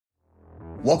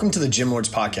Welcome to the Gym Lords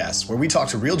Podcast, where we talk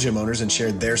to real gym owners and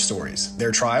share their stories,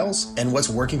 their trials, and what's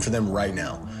working for them right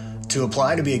now. To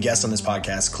apply to be a guest on this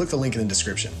podcast, click the link in the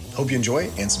description. Hope you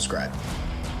enjoy and subscribe.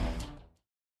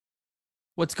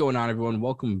 What's going on, everyone?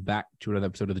 Welcome back to another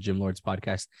episode of the Gym Lords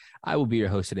Podcast. I will be your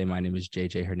host today. My name is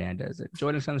JJ Hernandez. And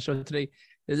joining us on the show today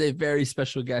is a very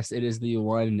special guest. It is the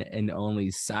one and only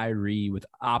Sirree with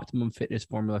Optimum Fitness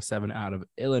Formula 7 out of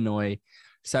Illinois.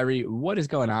 Sirree, what is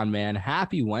going on, man?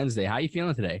 Happy Wednesday. How are you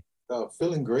feeling today?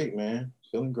 Feeling great, man.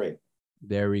 Feeling great.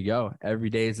 There we go. Every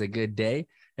day is a good day.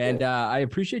 And I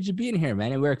appreciate you being here,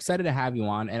 man. And we're excited to have you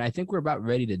on. And I think we're about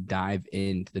ready to dive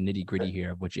into the nitty gritty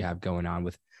here of what you have going on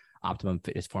with Optimum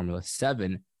Fitness Formula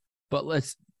 7. But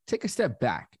let's take a step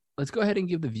back. Let's go ahead and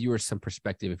give the viewers some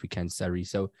perspective if we can, Sirree.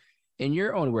 So in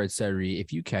your own words, Sirree,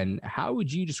 if you can, how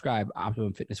would you describe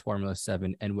Optimum Fitness Formula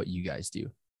 7 and what you guys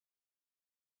do?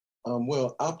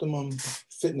 Well, Optimum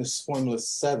Fitness Formula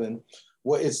 7,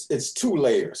 well, it's two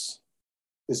layers.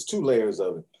 It's two layers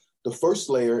of it. The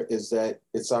first layer is that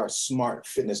it's our smart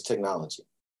fitness technology.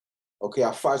 Okay,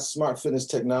 our smart fitness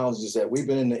technology is that we've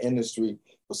been in the industry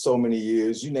for so many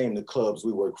years. You name the clubs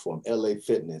we work for, LA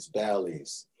Fitness,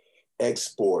 Bally's,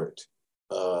 Export,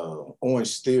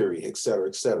 Orange Theory, et cetera,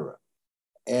 et cetera.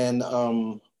 And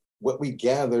what we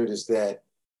gathered is that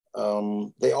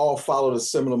they all followed a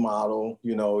similar model.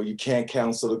 You know, you can't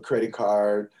cancel the credit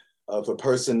card. If a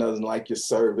person doesn't like your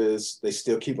service, they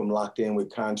still keep them locked in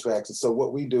with contracts. And so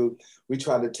what we do, we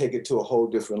try to take it to a whole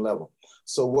different level.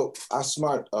 So what our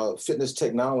smart fitness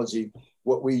technology,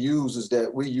 what we use is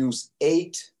that we use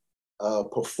 8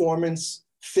 performance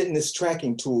fitness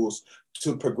tracking tools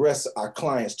to progress our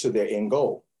clients to their end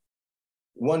goal.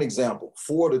 One example,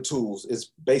 4 of the tools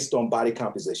is based on body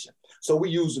composition. So we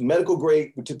use medical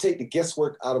grade to take the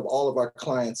guesswork out of all of our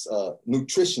clients'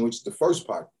 nutrition, which is the first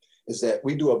part, is that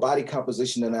we do a body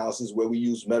composition analysis where we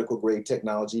use medical grade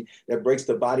technology that breaks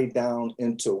the body down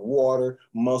into water,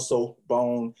 muscle,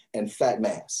 bone, and fat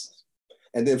mass.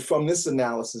 And then from this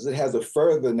analysis, it has a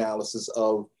further analysis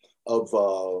of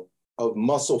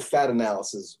muscle fat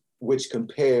analysis, which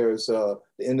compares the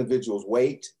individual's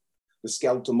weight, the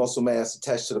skeletal muscle mass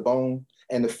attached to the bone,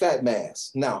 and the fat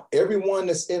mass. Now, everyone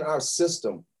that's in our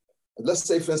system, let's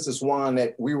say, for instance, Juan,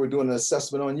 that we were doing an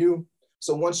assessment on you.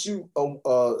 So once you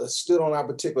stood on our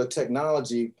particular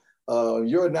technology,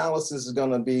 your analysis is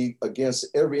going to be against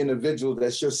every individual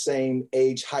that's your same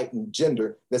age, height, and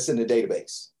gender that's in the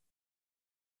database.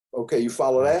 Okay, you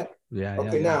follow that? Yeah.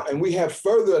 Okay, yeah. now, and we have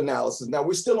further analysis. Now,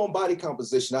 we're still on body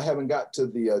composition. I haven't got to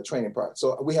the training part.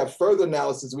 So we have further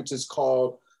analysis, which is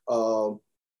called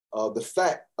the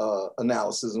fat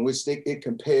analysis, in which it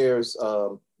compares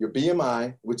your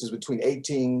BMI, which is between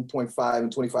 18.5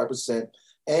 and 25%,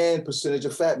 and percentage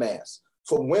of fat mass.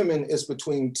 For women, it's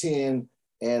between 10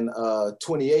 and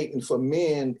 28, and for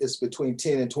men, it's between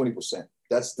 10 and 20%.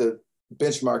 That's the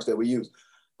benchmarks that we use.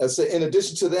 So in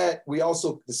addition to that,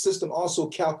 the system also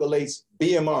calculates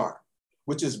BMR,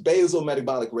 which is basal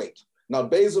metabolic rate. Now,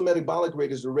 basal metabolic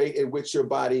rate is the rate at which your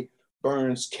body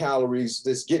burns calories,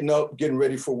 that's getting up, getting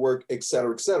ready for work, et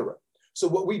cetera, et cetera. So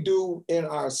what we do in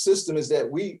our system is that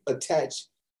we attach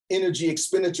energy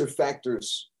expenditure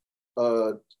factors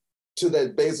to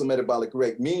that basal metabolic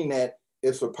rate, meaning that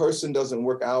if a person doesn't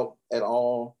work out at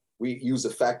all, we use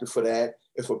a factor for that.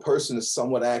 If a person is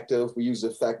somewhat active, we use a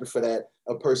factor for that.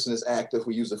 A person is active,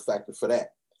 we use a factor for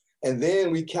that. And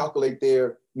then we calculate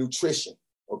their nutrition.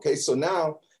 Okay, so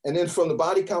now, and then from the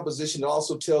body composition, it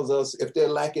also tells us if they're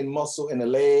lacking muscle in the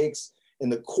legs, in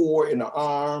the core, in the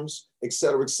arms, et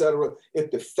cetera, if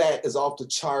the fat is off the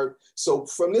chart. So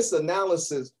from this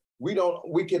analysis, we don't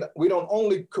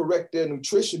only correct their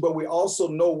nutrition, but we also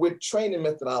know what training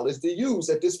methodologies they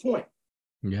use at this point.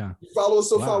 Yeah. You follow us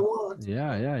so far, Juan?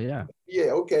 Yeah.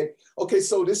 Yeah, okay. Okay,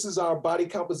 so this is our body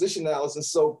composition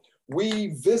analysis. So we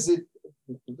visit,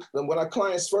 when our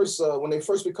clients when they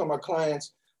first become our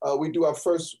clients, we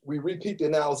repeat the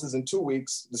analysis in 2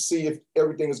 weeks to see if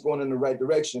everything is going in the right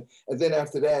direction. And then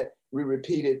after that, we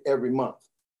repeat it every month,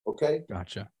 okay?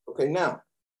 Gotcha. Okay, now,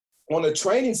 on the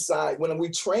training side, when we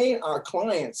train our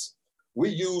clients, we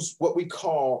use what we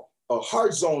call a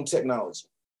heart zone technology.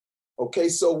 Okay,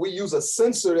 so we use a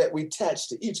sensor that we attach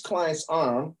to each client's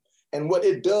arm. And what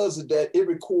it does is that it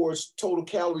records total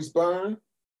calories burned,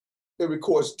 it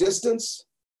records distance,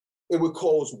 it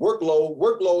records workload.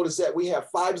 Workload is that we have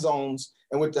 5 zones,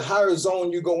 and with the higher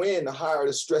zone you go in, the higher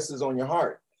the stress is on your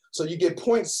heart. So you get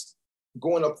points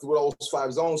going up through those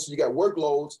 5 zones. So you got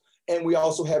workloads, and we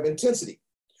also have intensity.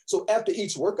 So after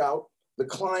each workout, the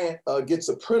client gets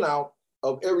a printout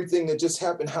of everything that just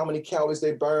happened, how many calories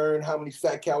they burn, how many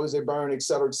fat calories they burn, et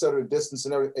cetera, distance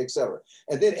and everything, et cetera.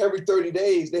 And then every 30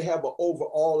 days, they have an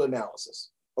overall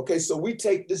analysis. Okay, so we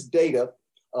take this data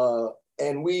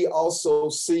and we also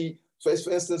see, for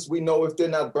instance, we know if they're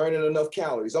not burning enough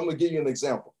calories. I'm gonna give you an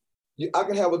example. I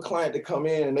can have a client that come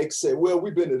in and they say, well,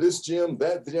 we've been to this gym,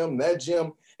 that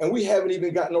gym, and we haven't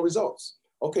even gotten no results.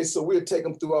 Okay, so we'll take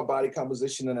them through our body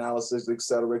composition analysis, et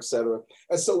cetera, et cetera.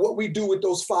 And so what we do with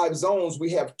those 5 zones,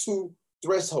 we have 2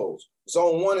 thresholds.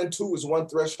 Zone 1 and 2 is one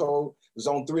threshold.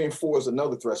 Zone 3 and 4 is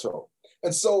another threshold.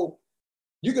 And so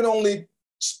you can only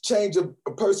change a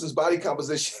person's body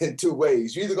composition in 2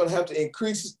 ways. You're either gonna have to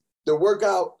increase the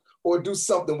workout or do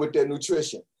something with their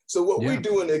nutrition. So what we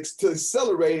do to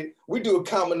accelerate it, we do a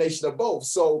combination of both.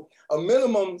 So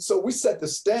we set the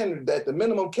standard that the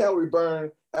minimum calorie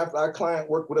burn after our client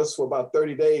worked with us for about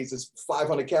 30 days is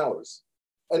 500 calories.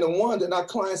 And the one that our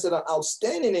clients that are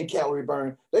outstanding in calorie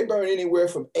burn, they burn anywhere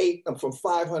from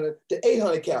 500 to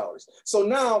 800 calories. So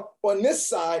now on this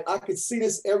side, I could see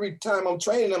this every time I'm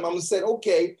training them. I'm gonna say,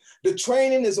 okay, the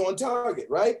training is on target,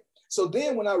 right? So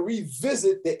then when I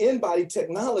revisit the in-body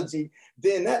technology,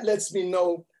 then that lets me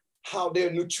know how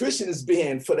their nutrition is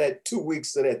being for that 2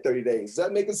 weeks to that 30 days. Is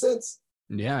that making sense?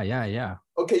 Yeah.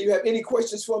 Okay, you have any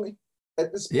questions for me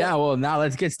at this point? Yeah, well, now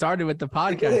let's get started with the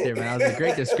podcast here, man. That was a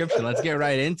great description. Let's get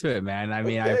right into it, man. I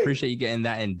mean, I appreciate you getting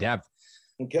that in depth.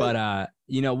 Okay. But,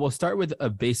 we'll start with a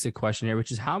basic question here,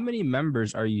 which is how many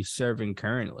members are you serving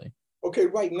currently? Okay,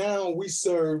 right now we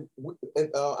serve, at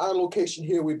our location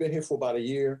here, we've been here for about a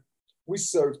year. We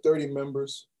serve 30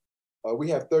 members.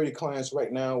 We have 30 clients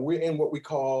right now. We're in what we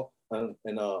call an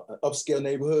upscale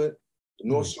neighborhood, the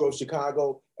North Shore of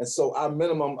Chicago. And so our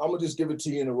minimum, I'm gonna just give it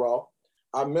to you in the raw.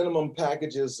 Our minimum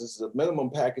package is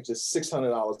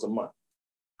 $600 a month.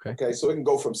 Okay, so it can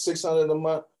go from $600 a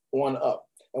month on up.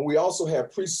 And we also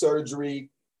have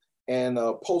pre-surgery and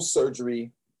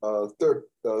post-surgery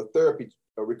therapy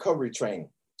recovery training.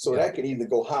 So that can either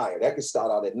go higher. That could start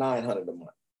out at $900 a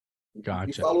month. Gotcha.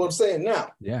 You follow what I'm saying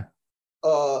now? Yeah.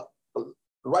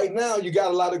 Right now, you got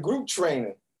a lot of group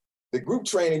training. The group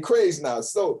training craze now.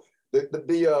 So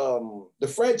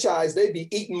the franchise, they be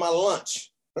eating my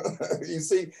lunch. You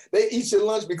see, they eat your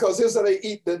lunch because here's how they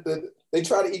eat they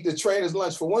try to eat the trainer's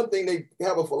lunch. For one thing, they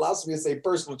have a philosophy and say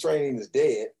personal training is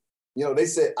dead. You know, they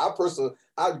said our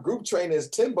group training is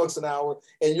 $10 an hour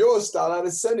and yours start out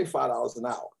at $75 an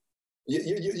hour.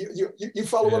 You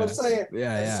follow what I'm saying?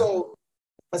 Yeah.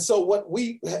 So what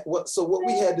we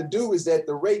had to do is that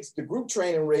the group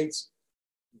training rates,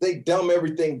 they dumb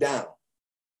everything down,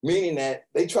 meaning that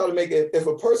they try to make it, if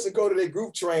a person go to their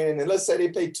group training and let's say they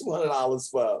pay $200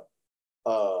 for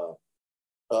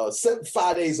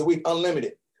 5 days a week,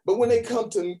 unlimited. But when they come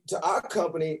to our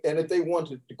company and if they want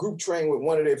to group train with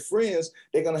one of their friends,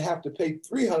 they're gonna have to pay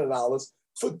 $300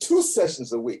 for 2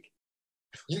 sessions a week.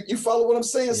 You follow what I'm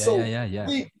saying? Yeah.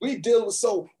 We deal with,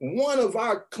 so one of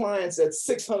our clients at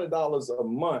 $600 a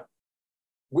month,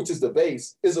 which is the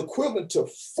base, is equivalent to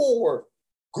 4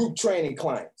 group training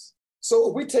clients. So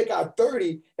if we take our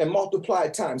 30 and multiply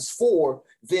it times 4,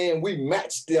 then we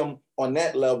match them on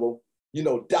that level,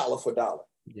 dollar for dollar.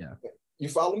 Yeah. You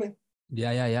follow me?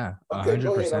 Yeah. Okay, 100%.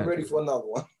 go ahead. I'm ready for another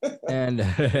one.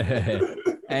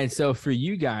 And so for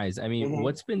you guys, I mean,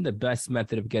 what's been the best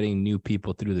method of getting new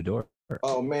people through the door?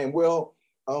 Oh man, well,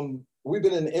 we've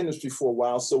been in the industry for a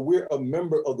while, so we're a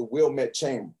member of the Wilmette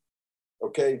Chamber,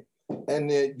 okay?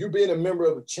 And then you being a member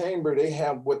of the chamber, they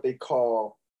have what they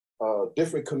call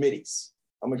different committees.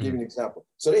 I'm gonna give you an example.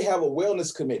 So they have a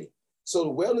wellness committee. So the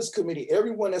wellness committee,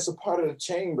 everyone that's a part of the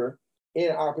chamber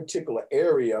in our particular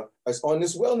area is on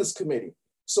this wellness committee.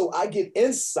 So I get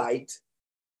insight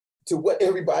to what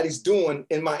everybody's doing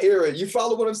in my area. You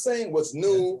follow what I'm saying? What's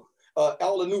new?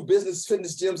 All the new business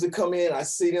fitness gyms that come in, I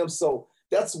see them. So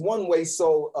that's one way.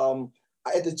 So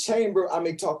at the chamber, I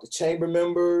may talk to chamber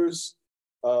members.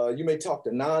 You may talk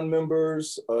to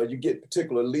non-members. You get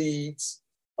particular leads.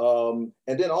 And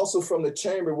then also from the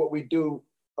chamber, what we do,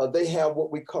 they have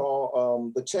what we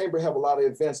call, the chamber have a lot of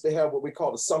events. They have what we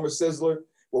call the Summer Sizzler,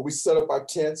 where we set up our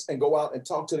tents and go out and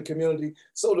talk to the community.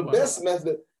 So the best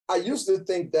method, I used to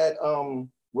think that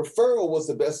referral was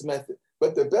the best method.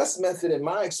 But the best method in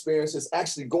my experience is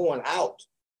actually going out,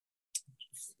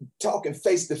 talking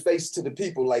face to face to the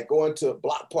people, like going to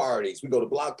block parties. We go to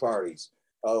block parties.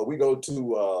 We go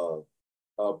to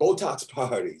Botox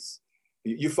parties.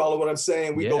 You follow what I'm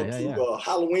saying? We go to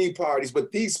Halloween parties,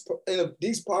 but these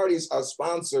parties are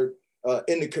sponsored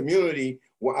in the community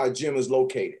where our gym is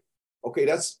located. Okay,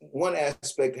 that's one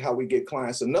aspect of how we get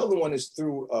clients. Another one is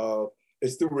through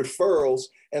It's through referrals.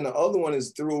 And the other one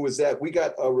is that we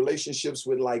got relationships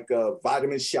with like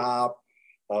Vitamin Shop,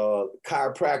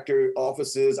 chiropractor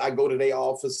offices. I go to their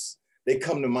office, they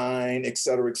come to mine, et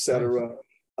cetera, et cetera.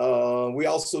 Nice. We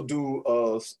also do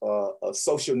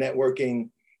social networking,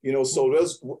 you know, so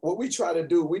there's what we try to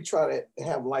do. We try to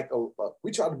have like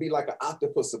we try to be like an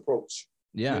octopus approach.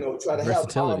 Yeah. You know, try to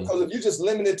versatility. have, because if you just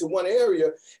limit it to one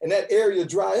area and that area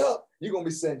dry up, you're going to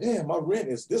be saying, damn, my rent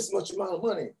is this much amount of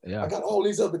money. Yeah. I got all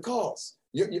these other costs.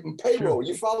 You payroll,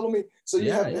 you follow me? So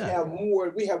you have to have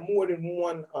more, we have more than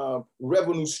one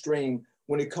revenue stream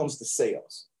when it comes to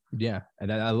sales. Yeah. And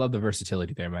I love the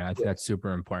versatility there, man. I think that's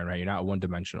super important, right? You're not one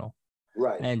dimensional.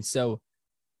 Right. And so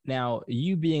now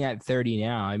you being at 30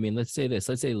 now, I mean, let's say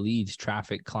leads,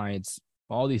 traffic, clients,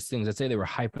 all these things, let's say they were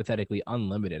hypothetically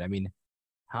unlimited. I mean,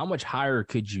 how much higher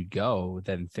could you go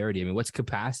than 30? I mean, what's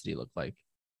capacity look like?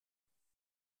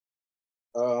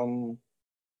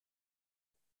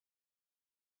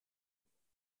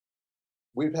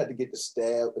 We've had to get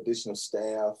additional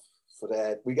staff for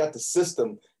that. We got the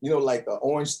system, you know, like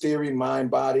Orange Theory,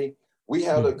 Mind Body. We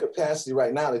have the capacity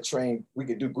right now to train. We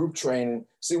could do group training.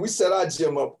 See, we set our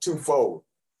gym up twofold.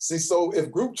 See, so if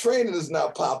group training is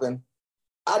not popping,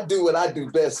 I do what I do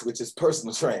best, which is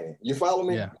personal training. You follow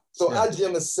me? Yeah. So our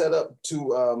gym is set up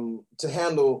to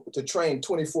train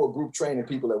 24 group training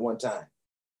people at one time.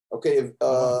 Okay.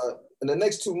 In the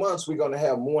next 2 months, we're going to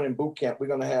have morning boot camp. We're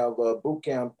going to have boot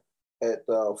camp at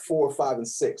 4, 5, and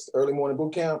 6, early morning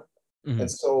boot camp. Mm-hmm.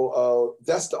 And so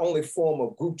that's the only form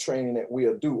of group training that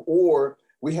we'll do. Or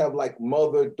we have like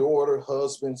mother, daughter,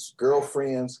 husbands,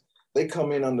 girlfriends. They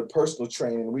come in under personal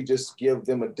training. We just give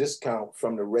them a discount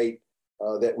from the rate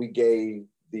that we gave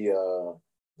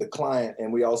the client,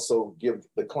 and we also give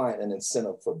the client an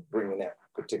incentive for bringing that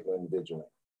particular individual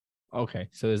in. Okay,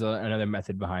 so there's another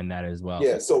method behind that as well.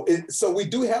 Yeah, so we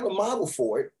do have a model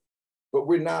for it, but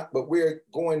we're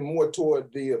going more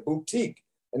toward the boutique.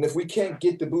 And if we can't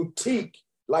get the boutique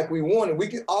like we wanted,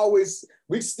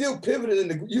 we still pivoted in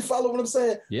the. You follow what I'm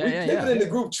saying? Yeah, we pivot in the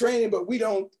group training, but we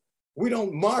don't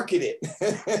market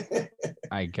it.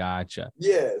 I gotcha.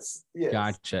 Yes.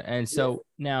 Gotcha. And so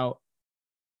now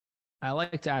I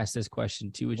like to ask this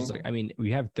question too, which is like, I mean,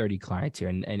 we have 30 clients here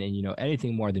and you know,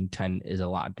 anything more than 10 is a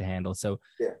lot to handle. So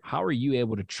how are you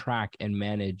able to track and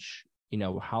manage, you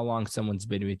know, how long someone's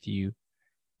been with you,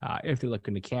 if they're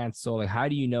looking to cancel? Like, how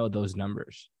do you know those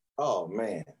numbers? Oh,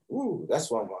 man. Ooh, that's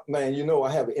what man, you know,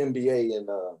 I have an MBA in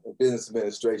business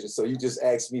administration. So you just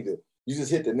asked me you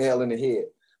just hit the nail in the head.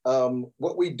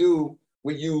 What we do,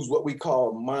 we use what we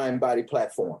call Mind Body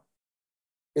Platform.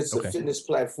 It's a fitness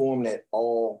platform that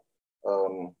all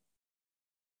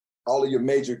of your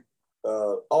major,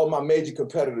 all my major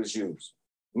competitors use.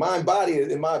 Mind Body,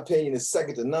 in my opinion, is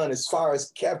second to none as far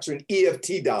as capturing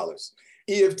EFT dollars.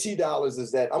 EFT dollars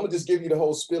is that, I'm gonna just give you the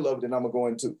whole spill of it and I'm gonna go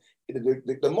into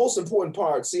the most important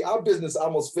part. See, our business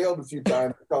almost failed a few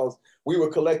times because we were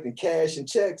collecting cash and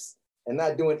checks and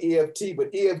not doing EFT, but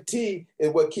EFT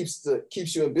is what keeps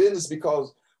you in business,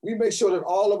 because we make sure that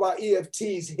all of our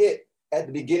EFTs hit at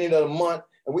the beginning of the month,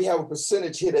 and we have a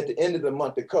percentage hit at the end of the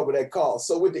month to cover that cost.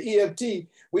 So with the EFT,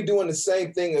 we're doing the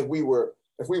same thing if we were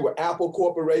Apple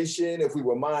Corporation, if we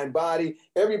were Mind Body.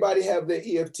 Everybody have their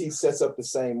EFT sets up the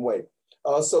same way.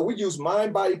 So we use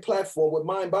Mind Body Platform. What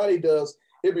Mind Body does,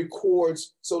 it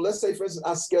records. So let's say, for instance,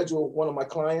 I schedule one of my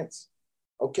clients.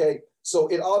 Okay, so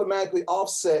it automatically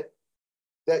offset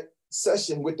that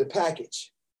session with the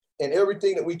package, and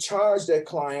everything that we charge that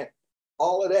client,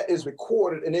 all of that is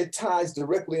recorded and it ties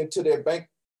directly into their bank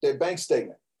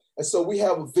statement. And so we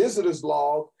have a visitor's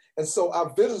log. And so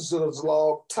our visitor's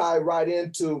log tie right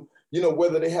into, you know,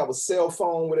 whether they have a cell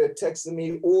phone where they're texting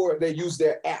me or they use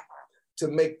their app to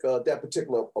make that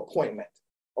particular appointment.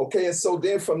 Okay. And so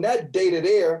then from that data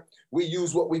there, we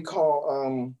use what we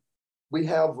call, we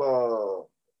have,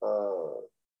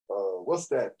 what's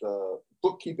that?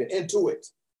 Bookkeeping Intuit.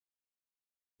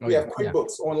 We have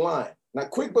QuickBooks Online. Now,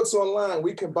 QuickBooks Online,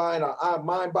 we combine our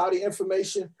Mind Body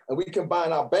information and we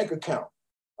combine our bank account.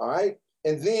 All right.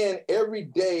 And then every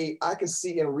day I can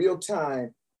see in real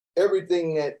time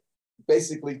everything that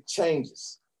basically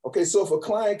changes. Okay. So if a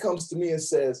client comes to me and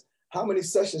says, how many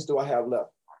sessions do I have left?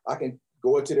 I can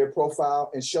go into their profile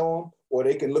and show them, or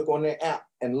they can look on their app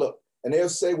and look. And they'll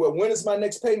say, well, when is my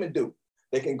next payment due?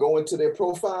 They can go into their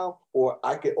profile, or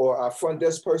our front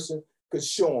desk person could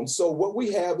show them. So what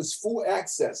we have is full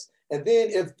access. And then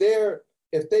if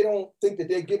they don't think that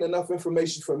they're getting enough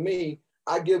information from me,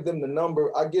 I give them the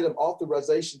number, I give them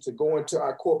authorization to go into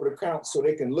our corporate account so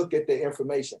they can look at their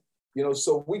information. You know,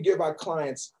 so we give our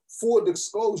clients full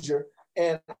disclosure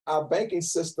And our banking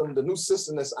system, the new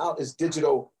system that's out is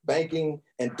digital banking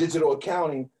and digital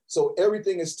accounting. So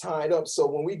everything is tied up. So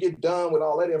when we get done with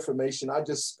all that information, I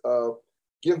just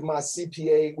give my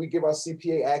CPA, we give our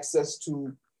CPA access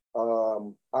to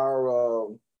our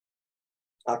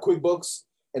QuickBooks.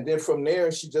 And then from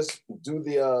there, she just do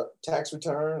the tax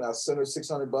return. I send her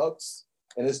 $600.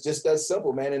 And it's just that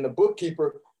simple, man. And the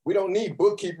bookkeeper, we don't need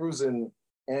bookkeepers and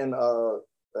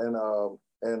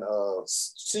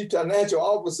chief financial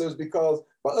officers, because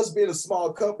by us being a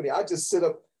small company, I just sit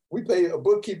up, we pay a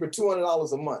bookkeeper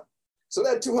 $200 a month. So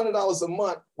that $200 a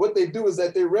month, what they do is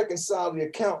that they reconcile the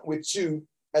account with you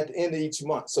at the end of each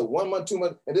month. So 1 month, 2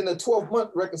 months, and then a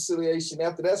 12-month reconciliation.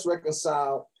 After that's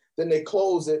reconciled, then they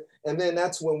close it. And then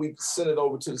that's when we send it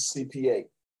over to the CPA.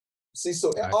 See,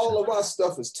 so gotcha. All of our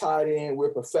stuff is tied in. We're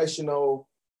professional.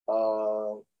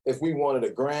 If we wanted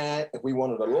a grant, if we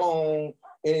wanted a loan,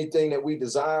 anything that we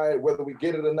desired, whether we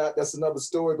get it or not, that's another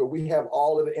story. But we have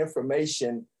all of the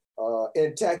information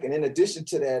intact. And in addition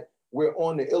to that, we're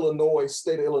on the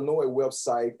state of Illinois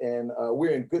website, and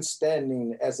we're in good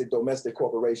standing as a domestic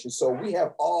corporation. So we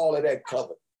have all of that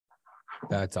covered.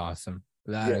 That's awesome.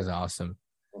 That is awesome.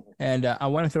 And I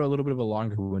want to throw a little bit of a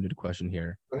longer-winded question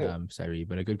here, Sirree,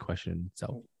 but a good question in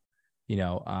itself. You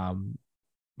know,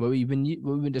 what we've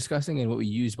been discussing and what we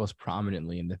use most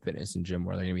prominently in the fitness and gym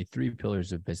world are going to be 3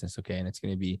 pillars of business. Okay, and it's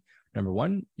going to be number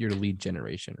 1, your lead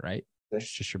generation, right? That's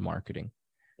just your marketing.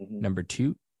 Number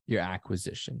 2, your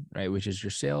acquisition, right? Which is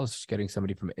your sales, getting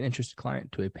somebody from an interested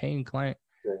client to a paying client.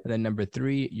 And then number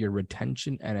 3, your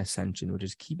retention and ascension, which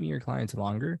is keeping your clients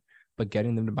longer, but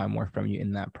getting them to buy more from you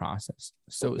in that process.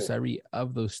 So, Sirree,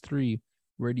 of those 3,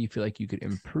 where do you feel like you could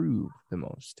improve the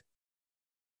most?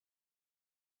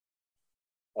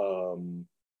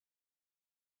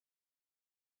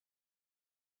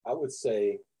 I would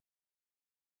say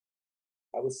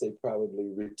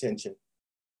probably retention.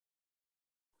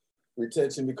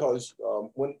 Retention, because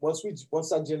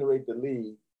once I generate the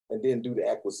lead and then do the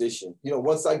acquisition, you know,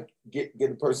 once I get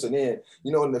a person in,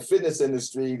 you know, in the fitness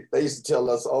industry, they used to tell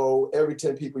us, oh, every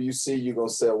 10 people you see, you're going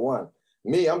to sell 1.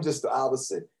 Me, I'm just the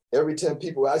opposite. Every 10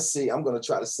 people I see, I'm going to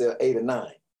try to sell 8 or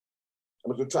 9.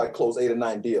 I'm going to try to close 8 or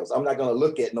 9 deals. I'm not going to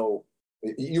look at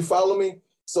you follow me?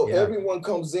 So everyone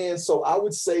comes in. So I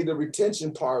would say the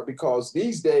retention part, because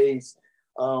these days,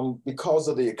 because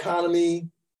of the economy,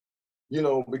 you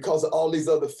know, because of all these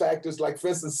other factors, like for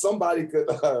instance, somebody could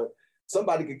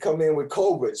come in with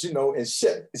COVID, you know, and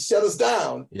shut us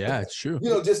down. Yeah, it's true.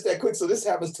 You know, just that quick. So this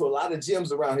happens to a lot of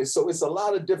gyms around here. So it's a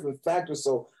lot of different factors.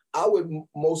 So I would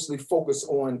mostly focus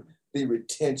on the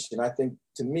retention. I think,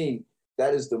 to me,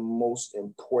 that is the most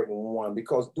important one,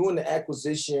 because doing the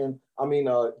acquisition,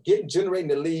 generating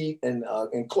the lead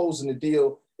and closing the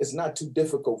deal is not too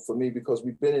difficult for me, because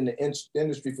we've been in the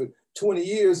industry for 20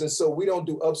 years. And so we don't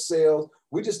do upsells.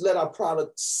 We just let our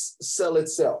product sell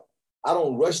itself. I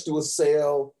don't rush to a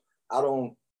sale. I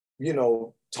don't, you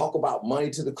know, talk about money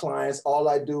to the clients. All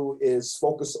I do is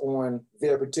focus on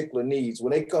their particular needs.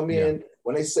 When they come in,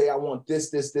 when they say, I want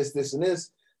this, and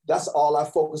this, that's all I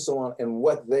focus on, and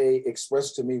what they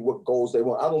express to me, what goals they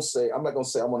want. I'm not going to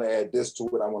say I want to add this to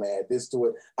it, I want to add this to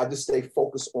it. I just stay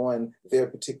focused on their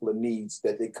particular needs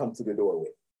that they come through the door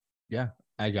with. Yeah,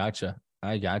 I gotcha.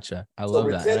 I love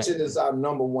that. Retention is our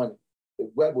number one.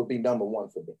 That would be number 1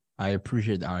 for me. I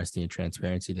appreciate the honesty and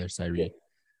transparency there, Sirree.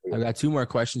 I've got 2 more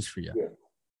questions for you.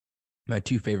 My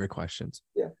 2 favorite questions.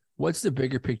 What's the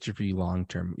bigger picture for you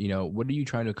long-term? You know, what are you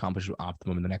trying to accomplish with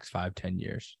Optimum in the next 5-10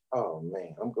 years? Oh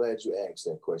man, I'm glad you asked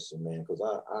that question, man, because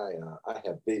I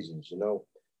have visions, you know,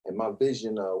 and my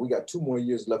vision, we got 2 more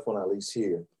years left on our lease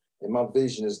here. And my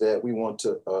vision is that we want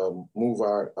to move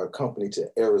our company to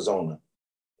Arizona,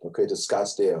 to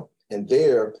Scottsdale. And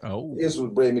here's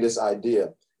what gave me this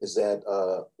idea, is that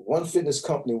one fitness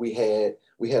company we had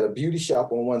a beauty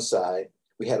shop on one side,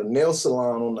 we had a nail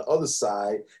salon on the other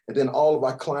side, and then all of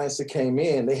our clients that came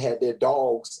in, they had their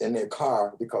dogs in their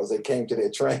car because they came to their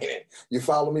training. You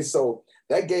follow me? So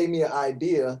that gave me an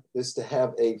idea, is to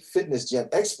have a fitness gym.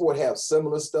 Export have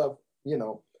similar stuff, you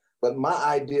know, but my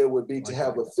idea would be to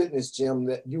have a fitness gym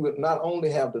that you would not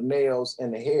only have the nails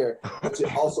and the hair, but you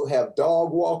also have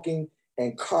dog walking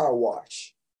and car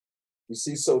wash. You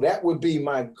see, so that would be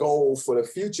my goal for the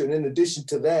future. And in addition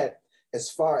to that,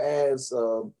 as far as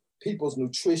people's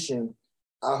nutrition,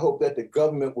 I hope that the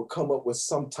government will come up with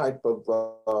some type of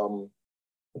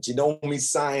genomic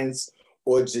science,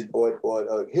 or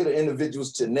hit an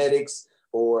individual's genetics,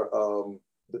 or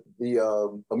the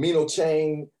amino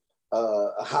chain,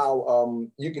 how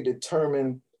you can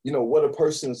determine, you know, what a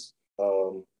person's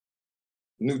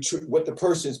what the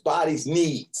person's body's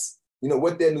needs.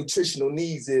 what their nutritional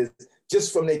needs is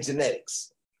just from their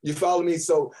genetics. You follow me?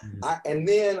 So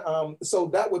so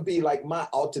that would be like my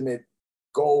ultimate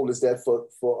goal, is that for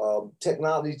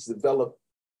technology to develop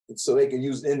so they can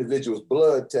use individuals'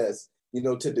 blood tests,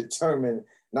 to determine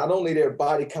not only their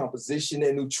body composition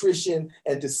and nutrition,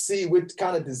 and to see what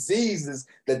kind of diseases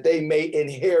that they may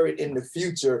inherit in the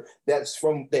future that's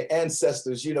from their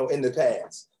ancestors, in the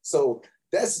past. So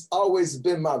that's always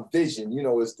been my vision,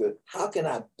 is to how can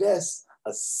I best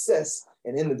assess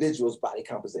an individual's body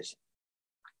composition.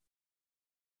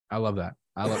 I love that.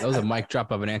 That was a mic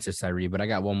drop of an answer, Sirree, but I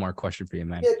got one more question for you,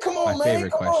 man. Yeah, come on, man.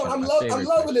 Come on. I'm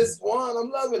loving this, Juan.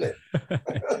 I'm loving it.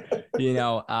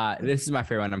 This is my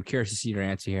favorite one. I'm curious to see your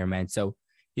answer here, man. So,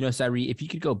 Sirree, if you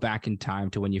could go back in time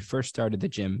to when you first started the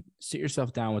gym, sit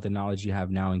yourself down with the knowledge you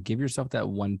have now and give yourself that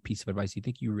one piece of advice you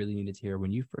think you really needed to hear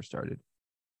when you first started,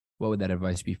 what would that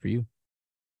advice be for you?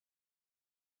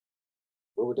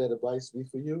 What would that advice be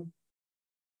for you?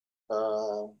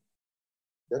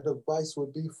 That advice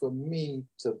would be for me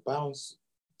to bounce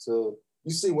to,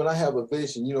 you see, when I have a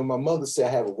vision, my mother said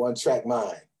I have a one-track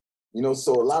mind,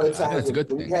 so a lot of times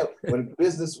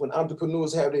when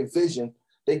entrepreneurs have their vision,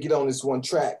 they get on this one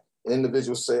track, and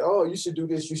individuals say, oh, you should do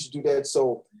this, you should do that.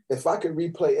 So if I could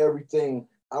replay everything,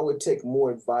 I would take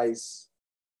more advice,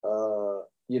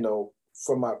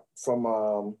 from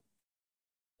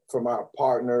our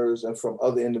partners and from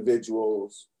other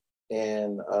individuals,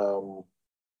 and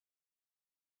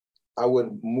I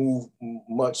would move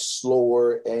much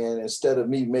slower, and instead of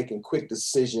me making quick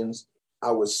decisions,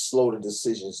 I would slow the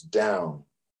decisions down,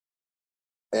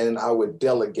 and I would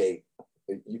delegate.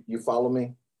 You follow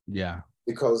me? Yeah.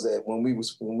 Because when we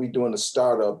doing the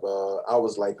startup, I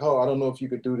was like, oh, I don't know if you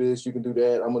could do this, you can do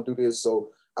that, I'm gonna do this.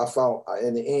 So I found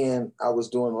in the end, I was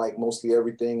doing like mostly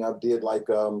everything. I did like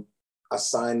I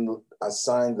signed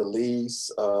the lease.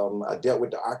 I dealt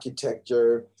with the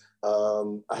architecture.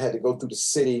 I had to go through the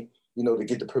city, to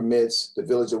get the permits, the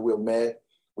village of Wilmette.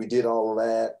 We did all of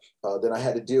that. Then I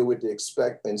had to deal with the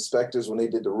inspectors when they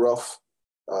did the rough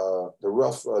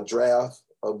draft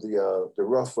of the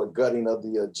rough gutting of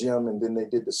the gym, and then they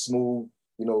did the smooth,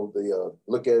 the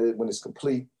look at it when it's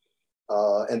complete.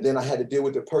 And then I had to deal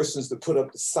with the persons to put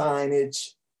up the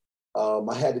signage.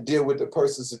 I had to deal with the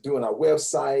persons to doing our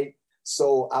website.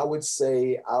 So I would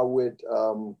say I would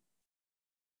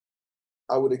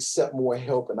accept more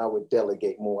help, and I would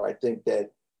delegate more. I think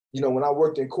that, when I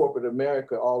worked in corporate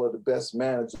America, all of the best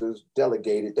managers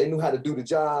delegated. They knew how to do the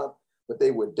job, but they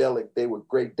were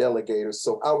great delegators.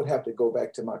 So I would have to go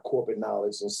back to my corporate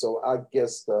knowledge. And so I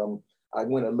guess I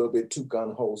went a little bit too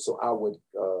gung-ho. So I would,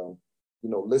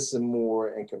 listen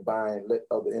more and let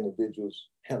other individuals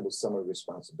handle some of the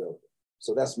responsibility.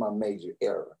 So that's my major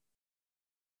error.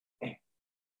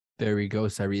 There we go,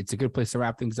 Sirree. It's a good place to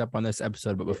wrap things up on this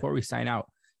episode. But before we sign out,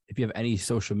 if you have any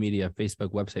social media,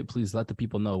 Facebook, website, please let the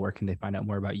people know where can they find out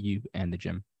more about you and the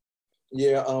gym.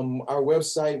 Yeah, our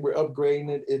website, we're upgrading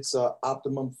it. It's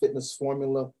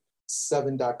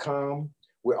OptimumFitnessFormula7.com.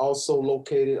 We're also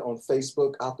located on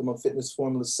Facebook, Optimum Fitness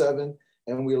Formula 7,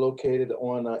 and we're located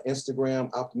on Instagram,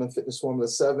 Optimum Fitness Formula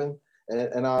 7.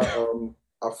 And our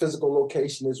physical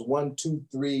location is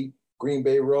 123 Green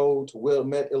Bay Road,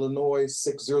 Wilmette, Illinois,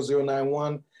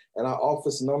 60091. And our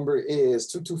office number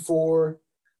is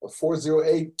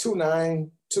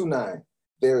 224-408-2929.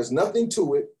 There is nothing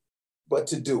to it but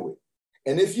to do it.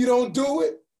 And if you don't do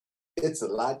it, it's a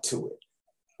lot to it.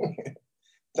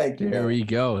 Thank you. There we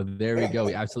go. There we go.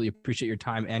 We absolutely appreciate your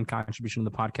time and contribution to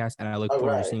the podcast. And I look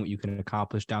forward to seeing what you can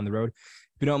accomplish down the road.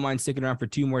 If you don't mind sticking around for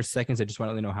 2 more seconds, I just want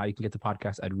to let you know how you can get the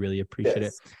podcast. I'd really appreciate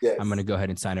it. Yes. I'm going to go ahead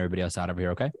and sign everybody else out over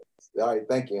here. Okay. All right.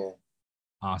 Thank you.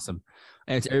 Awesome.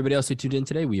 And to everybody else who tuned in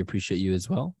today, we appreciate you as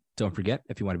well. Don't forget,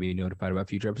 if you want to be notified about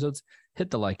future episodes,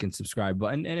 hit the like and subscribe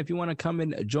button. And if you want to come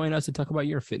and join us and talk about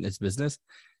your fitness business,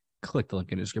 click the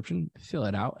link in the description, fill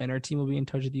it out, and our team will be in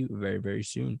touch with you very, very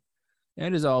soon.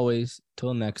 And as always,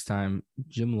 till next time,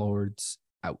 Gym Lords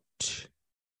out.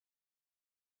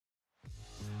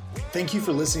 Thank you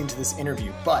for listening to this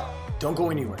interview, but don't go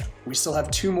anywhere. We still have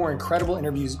 2 more incredible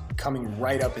interviews coming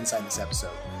right up inside this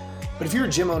episode. But if you're a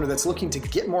gym owner that's looking to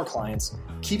get more clients,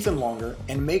 keep them longer,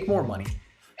 and make more money,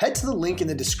 head to the link in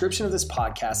the description of this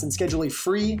podcast and schedule a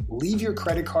free leave your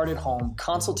credit card at home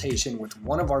consultation with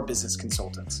one of our business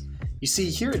consultants. You see,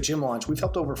 here at Gym Launch, we've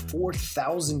helped over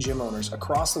 4,000 gym owners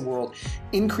across the world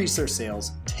increase their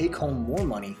sales, take home more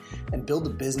money, and build the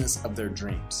business of their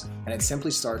dreams. And it simply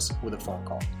starts with a phone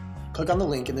call. Click on the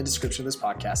link in the description of this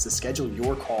podcast to schedule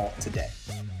your call today.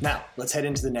 Now, let's head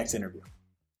into the next interview.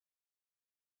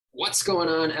 What's going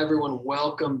on, everyone?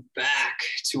 Welcome back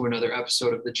to another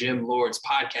episode of the Gym Lords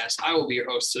podcast. I will be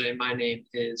your host today. My name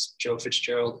is Joe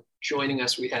Fitzgerald. Joining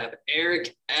us, we have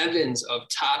Erik Evans of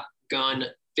Top Gun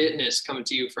Fitness coming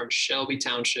to you from Shelby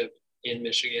Township in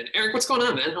Michigan. Erik, what's going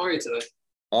on, man? How are you today?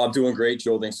 I'm doing great,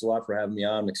 Joe. Thanks a lot for having me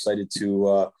on. I'm excited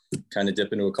to kind of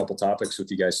dip into a couple topics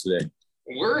with you guys today.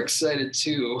 We're excited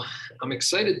too. I'm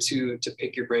excited to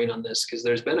pick your brain on this because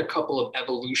there's been a couple of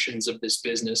evolutions of this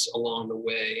business along the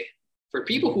way. For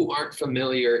people who aren't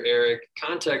familiar, Erik,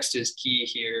 context is key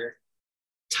here.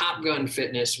 Top Gun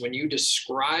Fitness, when you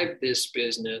describe this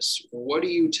business, what do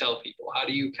you tell people? How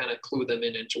do you kind of clue them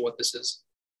into what this is?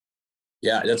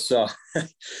 Yeah,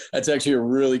 that's actually a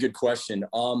really good question.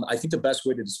 I think the best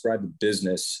way to describe the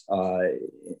business,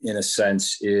 in a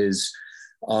sense, is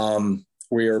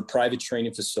we are a private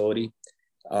training facility.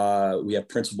 We have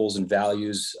principles and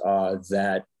values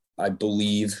that I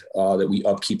believe that we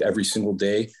upkeep every single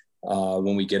day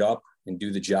when we get up and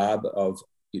do the job of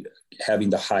having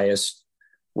the highest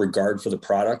regard for the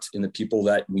product and the people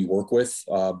that we work with,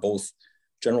 both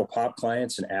general pop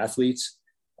clients and athletes.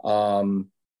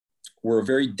 We're a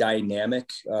very dynamic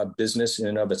business in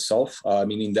and of itself,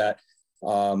 meaning that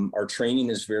our training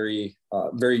is very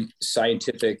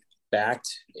scientific backed,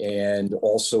 and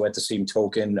also at the same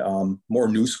token, more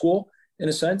new school in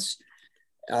a sense.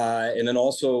 And then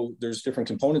also there's different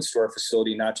components to our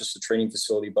facility, not just a training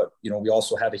facility, but, we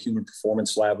also have a human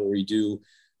performance lab where we do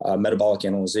metabolic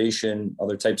analyzation,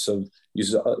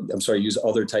 use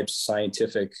other types of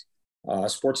scientific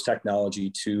sports technology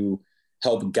to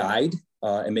help guide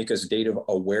and make us data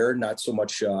aware. Not so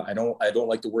much, I don't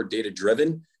like the word data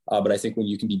driven, but I think when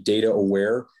you can be data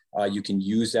aware, you can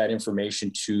use that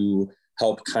information to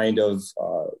help kind of,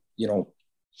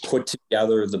 put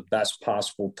together the best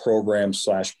possible program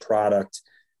 / product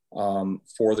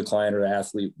for the client or the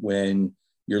athlete when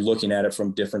you're looking at it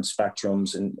from different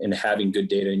spectrums and having good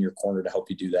data in your corner to help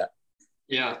you do that.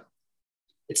 Yeah.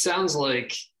 It sounds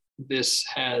like this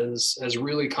has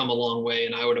really come a long way.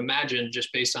 And I would imagine,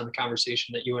 just based on the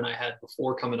conversation that you and I had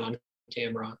before coming on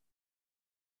camera,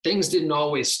 things didn't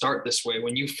always start this way.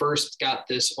 When you first got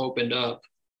this opened up,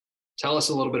 tell us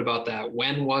a little bit about that.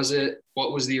 When was it?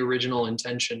 What was the original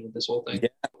intention with this whole thing?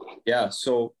 Yeah.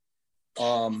 So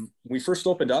we first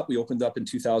opened up in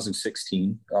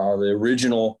 2016. The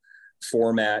original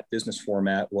business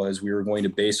format was we were going to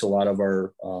base a lot of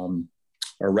our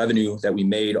revenue that we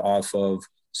made off of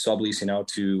subleasing out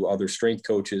to other strength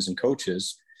coaches and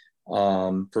coaches,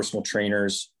 personal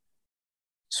trainers,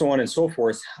 so on and so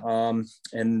forth.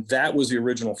 And that was the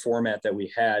original format that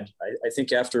we had. I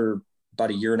think after about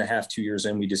a year and a half, 2 years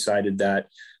in, we decided that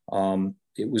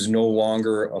it was no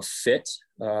longer a fit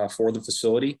for the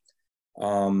facility.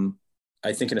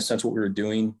 I think in a sense what we were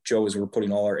doing, Joe, is we were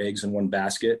putting all our eggs in one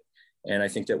basket. And I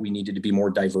think that we needed to be more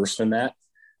diverse than that.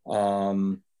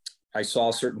 I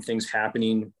saw certain things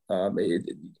happening.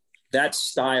 That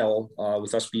style,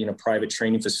 with us being a private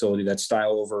training facility, that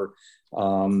style over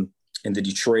in the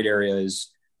Detroit area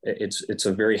it's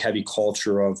a very heavy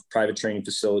culture of private training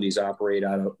facilities operate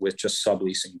with just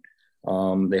subleasing.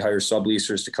 They hire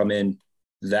subleasers to come in.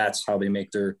 That's how they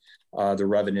make their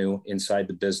revenue inside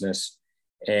the business.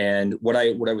 And what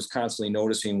I was constantly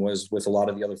noticing was with a lot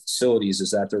of the other facilities is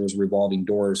that there was revolving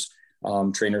doors.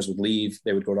 Trainers would leave,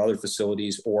 they would go to other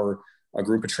facilities, or a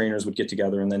group of trainers would get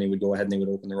together and then they would go ahead and they would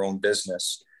open their own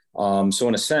business. So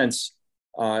in a sense,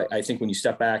 I think when you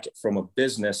step back from a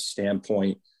business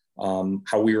standpoint,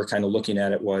 how we were kind of looking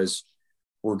at it was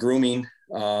we're grooming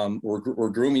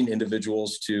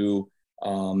individuals to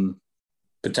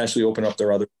potentially open up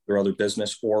their other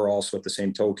business, or also at the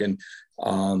same token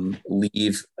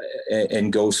leave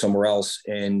and go somewhere else.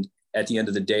 And at the end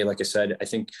of the day, like I said, I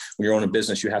think when you're owning a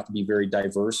business, you have to be very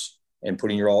diverse and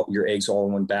putting your eggs all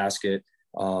in one basket.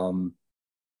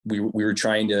 We were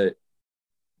trying to,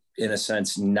 in a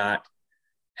sense, not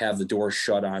have the door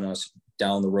shut on us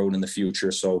down the road in the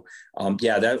future. So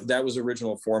that was the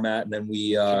original format. And then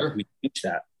we changed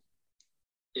that.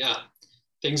 Yeah.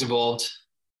 Things evolved.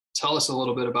 Tell us a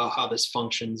little bit about how this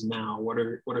functions now. What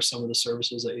are some of the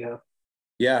services that you have?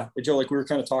 Yeah, Joe, like we were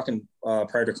kind of talking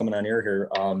prior to coming on air here,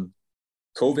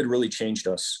 COVID really changed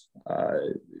us.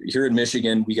 Here in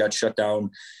Michigan, we got shut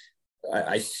down.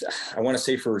 I want to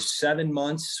say for 7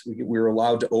 months, we were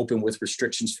allowed to open with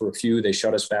restrictions for a few. They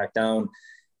shut us back down.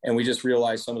 And we just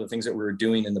realized some of the things that we were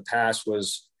doing in the past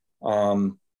was,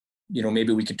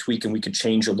 maybe we could tweak and we could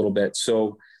change a little bit.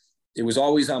 So it was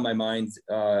always on my mind.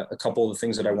 A couple of the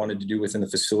things that I wanted to do within the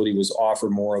facility was offer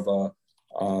more of a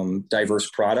diverse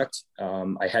product.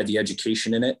 I had the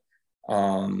education in it.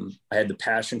 I had the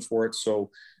passion for it.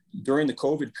 So during the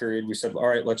COVID period, we said, all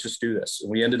right, let's just do this.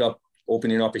 And we ended up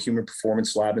opening up a human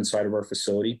performance lab inside of our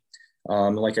facility.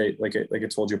 Like I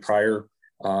told you prior,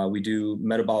 we do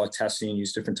metabolic testing,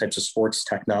 use different types of sports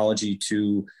technology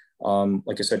to,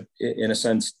 like I said, in a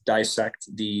sense, dissect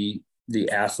the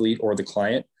athlete or the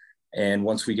client. And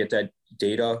once we get that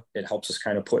data, it helps us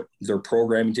kind of put their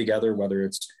programming together, whether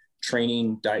it's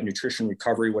training, diet, nutrition,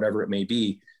 recovery, whatever it may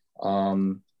be.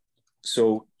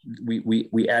 So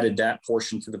we added that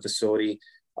portion to the facility.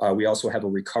 We also have a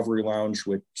recovery lounge,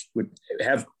 which would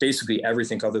have basically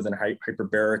everything other than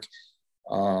hyperbaric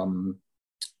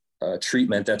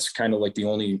treatment. That's kind of like the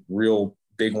only real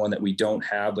big one that we don't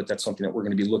have, but that's something that we're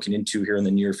going to be looking into here in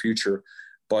the near future.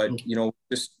 But,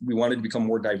 we wanted to become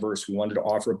more diverse. We wanted to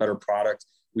offer a better product.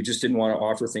 We just didn't want to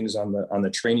offer things on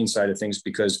the training side of things,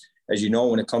 because as you know,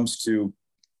 when it comes to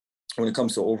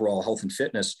overall health and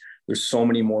fitness, there's so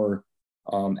many more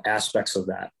aspects of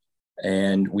that.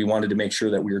 And we wanted to make sure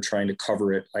that we were trying to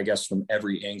cover it, I guess, from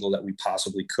every angle that we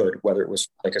possibly could, whether it was,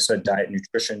 like I said, diet,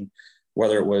 nutrition,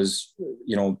 whether it was,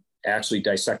 actually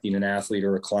dissecting an athlete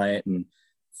or a client and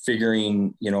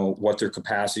figuring, what their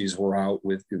capacities were out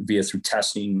with through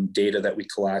testing data that we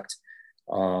collect,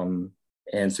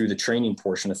 and through the training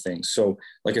portion of things. So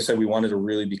like I said, we wanted to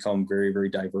really become very, very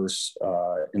diverse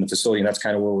in the facility. And that's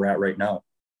kind of where we're at right now.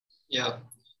 Yeah.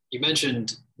 You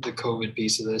mentioned the COVID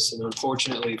piece of this, and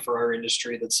unfortunately for our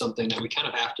industry, that's something that we kind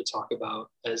of have to talk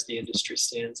about as the industry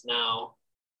stands now.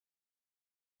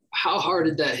 How hard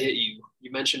did that hit you?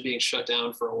 You mentioned being shut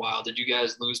down for a while. Did you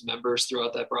guys lose members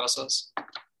throughout that process?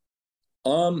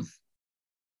 COVID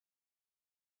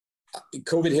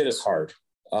hit us hard.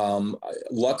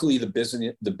 Luckily, the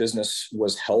business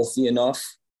was healthy enough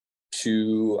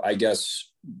to, I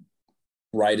guess,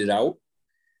 ride it out.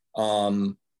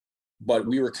 But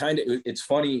we were kind of, it's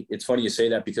funny you say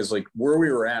that, because like where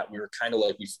we were at, we were kind of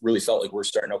like, we really felt like we're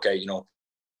starting, okay,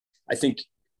 I think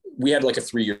we had like a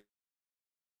 3-year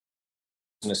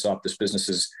business up. This business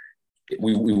is,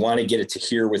 we want to get it to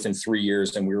here within 3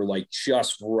 years. And we were like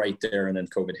just right there. And then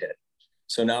COVID hit.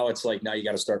 So now it's like, now you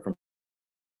got to start from,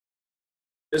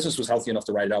 business was healthy enough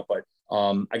to ride it out. But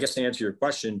I guess to answer your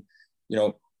question,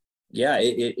 yeah,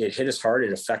 it hit us hard.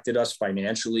 It affected us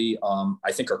financially.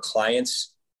 I think our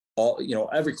clients,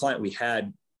 every client we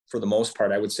had, for the most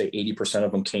part, I would say 80%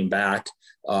 of them came back.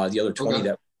 The other 20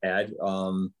 that we had,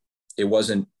 it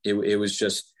was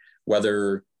just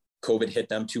whether COVID hit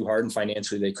them too hard and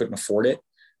financially they couldn't afford it.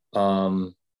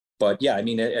 But yeah, I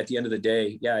mean, at the end of the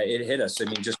day, yeah, it hit us. I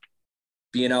mean, just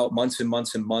being out months and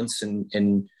months and months and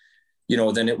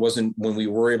then it wasn't, when we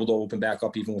were able to open back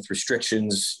up, even with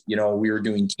restrictions, we were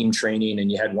doing team training,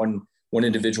 and you had one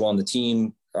individual on the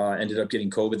team ended up getting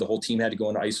COVID. The whole team had to go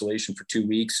into isolation for 2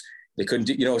 weeks. They couldn't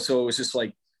do, so it was just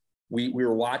like, we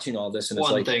were watching all this, and it's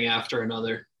one like thing after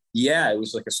another. Yeah, it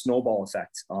was like a snowball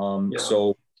effect.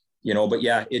 So, but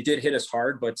yeah, it did hit us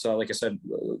hard, but like I said,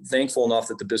 thankful enough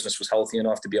that the business was healthy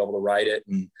enough to be able to ride it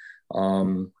and,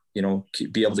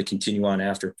 be able to continue on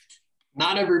after.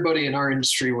 Not everybody in our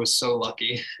industry was so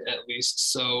lucky, at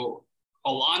least. So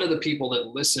a lot of the people that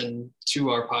listen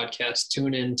to our podcast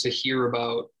tune in to hear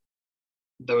about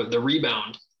the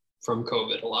rebound from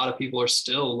COVID. A lot of people are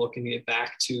still looking to get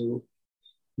back to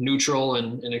neutral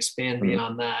and expand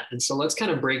beyond that. And so let's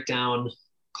kind of break down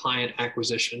client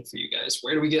acquisition for you guys.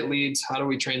 Where do we get leads? How do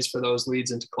we transfer those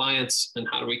leads into clients? And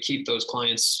how do we keep those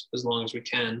clients as long as we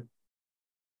can?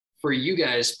 For you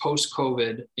guys,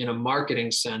 post-COVID, in a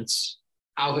marketing sense,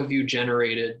 how have you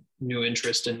generated new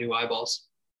interest and new eyeballs?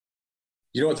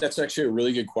 You know what? That's actually a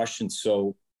really good question.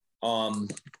 So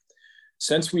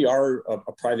since we are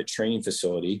a private training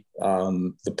facility,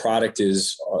 the product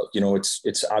is,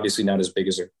 it's obviously not as big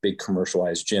as a big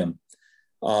commercialized gym.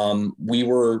 We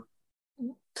were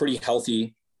pretty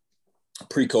healthy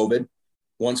pre-COVID.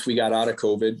 Once we got out of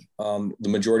COVID, the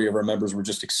majority of our members were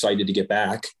just excited to get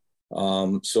back.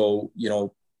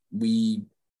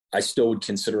 I still would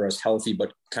consider us healthy,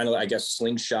 but kind of, I guess,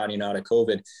 slingshotting out of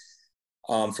COVID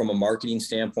from a marketing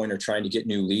standpoint or trying to get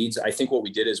new leads. I think what we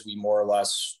did is we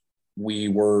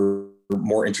were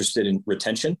more interested in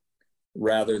retention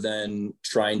rather than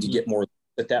trying to get more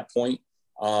at that point.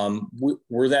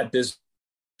 We're that business.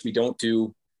 We don't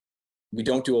do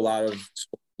a lot of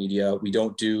social media. We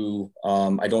don't do,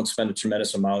 I don't spend a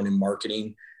tremendous amount in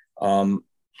marketing.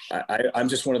 I'm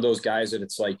just one of those guys that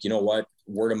it's like, you know what,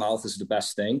 word of mouth is the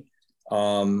best thing.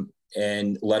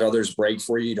 And let others break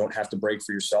for you. You don't have to break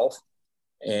for yourself.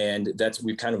 And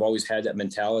we've kind of always had that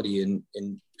mentality, and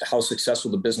how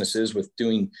successful the business is with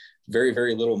doing very,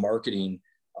 very little marketing.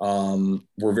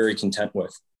 We're very content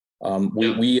with.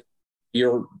 We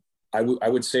are I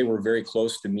would say we're very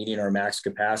close to meeting our max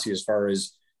capacity as far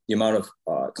as the amount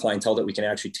of clientele that we can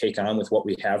actually take on with what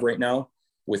we have right now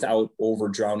without over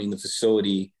drowning the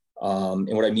facility.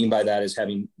 And what I mean by that is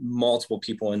having multiple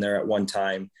people in there at one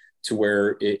time to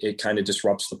where it kind of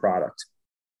disrupts the product.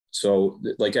 So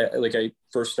like I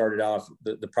first started off,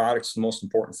 the product's the most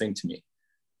important thing to me.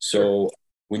 So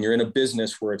when you're in a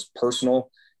business where it's personal,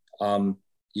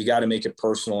 you got to make it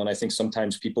personal. And I think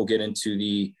sometimes people get into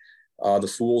the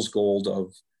fool's gold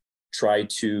of try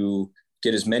to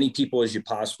get as many people as you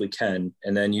possibly can.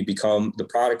 And then the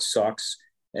product sucks,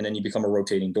 and then you become a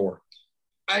rotating door.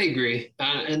 I agree.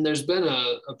 And there's been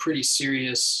a pretty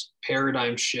serious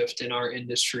paradigm shift in our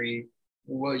industry.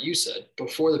 What you said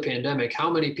before the pandemic, how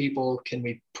many people can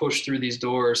we push through these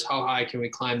doors? How high can we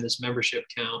climb this membership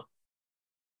count?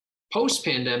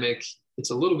 Post-pandemic,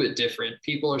 it's a little bit different.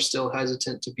 People are still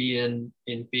hesitant to be in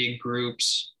big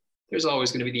groups. There's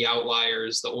always going to be the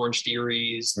outliers, the Orange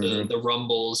Theories, the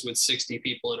Rumbles with 60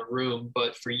 people in a room.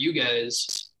 But for you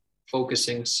guys,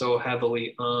 focusing so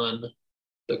heavily on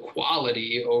the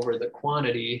quality over the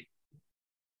quantity,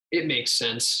 it makes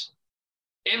sense.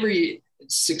 Every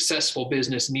successful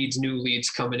business needs new leads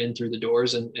coming in through the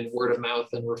doors, and word of mouth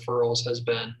and referrals has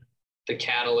been the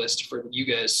catalyst for you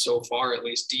guys so far, at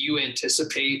least. Do you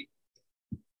anticipate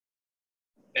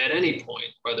at any point,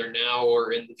 whether now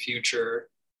or in the future,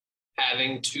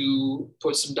 having to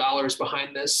put some dollars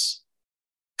behind this?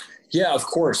 Yeah, of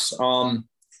course.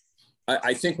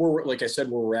 I think like I said,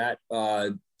 where we're at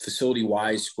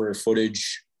facility-wise, square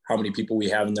footage, how many people we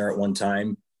have in there at one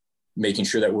time, making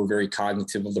sure that we're very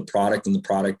cognitive of the product and the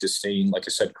product is staying, like I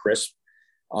said, crisp.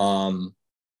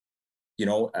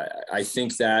 I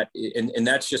think that, and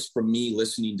that's just from me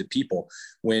listening to people.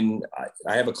 When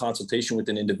I have a consultation with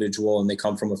an individual and they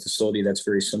come from a facility that's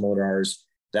very similar to ours,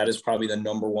 that is probably the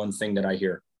number one thing that I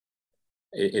hear.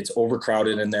 It's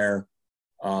overcrowded in there.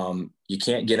 You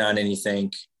can't get on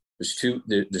anything. There's too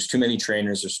many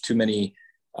trainers. There's too many,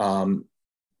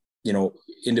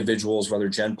 individuals, whether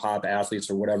Gen Pop athletes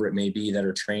or whatever it may be, that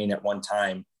are trained at one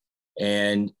time.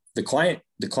 And the client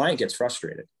gets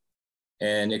frustrated.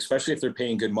 And especially if they're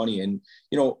paying good money. And,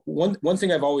 one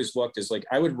thing I've always looked is like,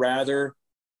 I would rather,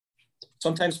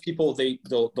 sometimes people,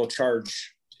 they'll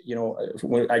charge,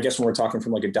 I guess when we're talking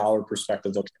from like a dollar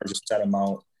perspective, they'll charge a set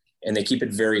amount and they keep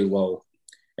it very low.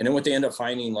 And then what they end up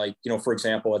finding, like, for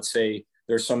example, let's say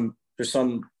there's some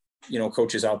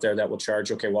coaches out there that will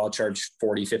charge, okay, well, I'll charge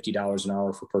 $40, $50 an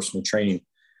hour for personal training.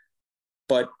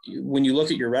 But when you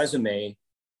look at your resume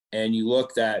and you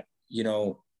look that,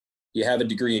 you have a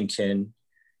degree in kin,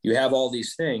 you have all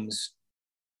these things,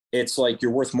 it's like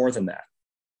you're worth more than that.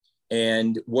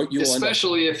 And what you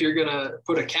especially if you're going to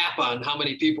put a cap on how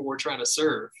many people we're trying to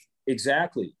serve.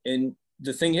 Exactly. And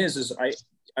the thing is I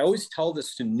always tell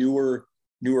this to newer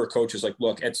coaches, like,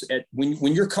 look,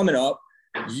 when you're coming up,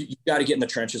 you got to get in the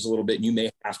trenches a little bit, and you may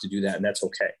have to do that, and that's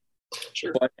okay.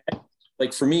 Sure. But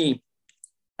like for me,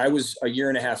 I was a year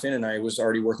and a half in and I was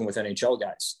already working with NHL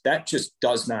guys. That just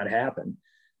does not happen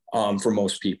for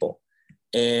most people.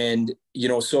 And,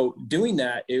 so doing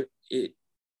that, it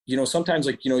sometimes,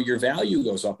 like, your value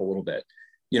goes up a little bit.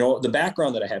 The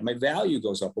background that I had, my value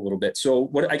goes up a little bit.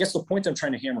 So I guess the point I'm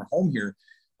trying to hammer home here,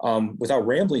 without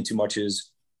rambling too much,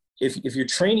 is if you're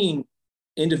training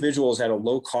individuals at a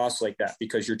low cost like that,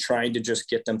 because you're trying to just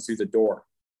get them through the door,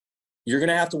 you're going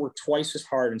to have to work twice as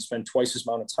hard and spend twice as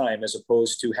amount of time, as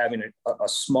opposed to having a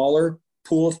smaller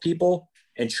pool of people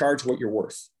and charge what you're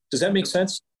worth. Does that make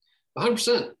sense?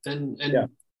 100%. And yeah.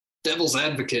 Devil's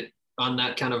advocate on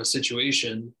that kind of a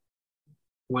situation,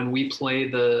 when we play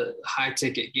the high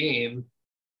ticket game,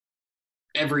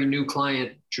 every new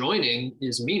client joining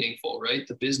is meaningful, right?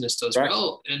 The business does right.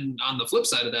 Well. And on the flip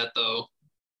side of that, though,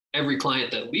 every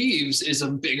client that leaves is a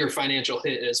bigger financial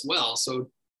hit as well. So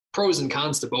pros and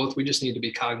cons to both. We just need to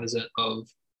be cognizant of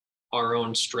our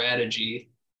own strategy.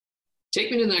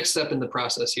 Take me to the next step in the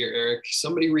process here, Erik.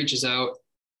 Somebody reaches out.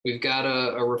 We've got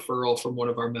a referral from one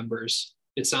of our members.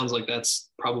 It sounds like that's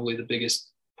probably the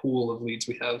biggest pool of leads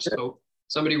we have. So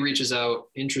somebody reaches out,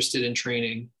 interested in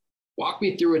training. Walk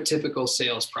me through a typical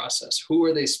sales process. Who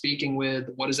are they speaking with?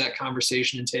 What does that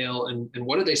conversation entail? And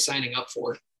what are they signing up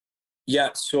for? Yeah.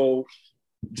 So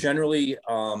generally,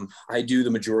 I do the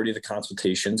majority of the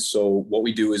consultations. So what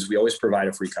we do is we always provide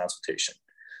a free consultation.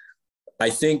 I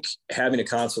think having a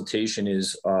consultation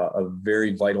is a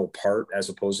very vital part, as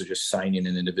opposed to just signing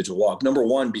an individual up. Number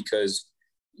one, because,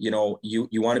 you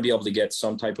want to be able to get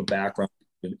some type of background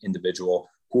individual.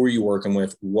 Who are you working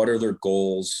with? What are their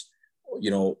goals?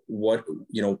 What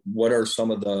are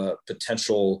some of the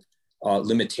potential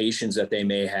limitations that they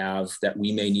may have that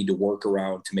we may need to work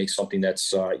around to make something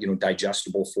that's,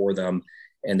 digestible for them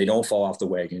and they don't fall off the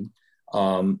wagon.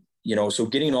 So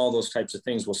getting all those types of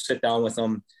things, we'll sit down with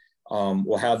them.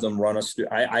 We'll have them run us through.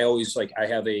 I always I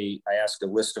ask a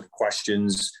list of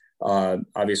questions,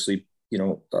 obviously,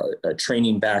 a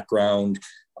training background,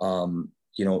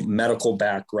 medical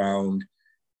background,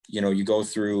 you go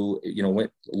through,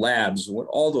 labs,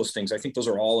 all those things. I think those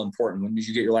are all important. When did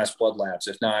you get your last blood labs?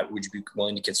 If not, would you be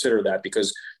willing to consider that?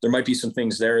 Because there might be some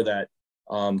things there that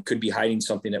could be hiding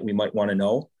something that we might want to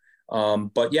know.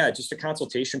 But yeah, just a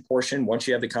consultation portion. Once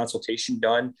you have the consultation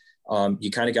done,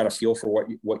 you kind of got a feel for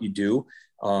what you do.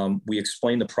 We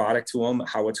explain the product to them,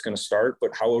 how it's going to start,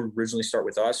 but how it would originally start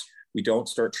with us. We don't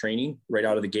start training right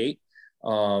out of the gate.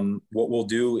 What we'll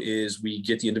do is we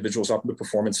get the individuals up in the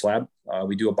performance lab.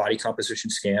 We do a body composition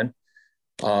scan.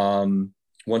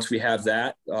 Once we have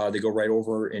that, they go right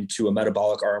over into a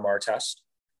metabolic RMR test.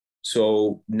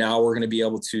 So now we're going to be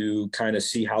able to kind of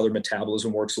see how their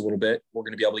metabolism works a little bit. We're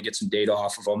going to be able to get some data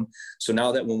off of them. So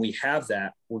now that when we have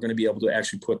that, we're going to be able to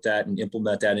actually put that and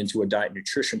implement that into a diet and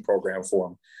nutrition program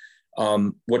for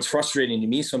them. What's frustrating to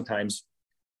me sometimes,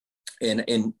 and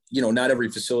not every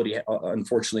facility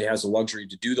unfortunately has the luxury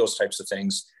to do those types of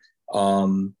things.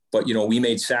 But we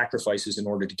made sacrifices in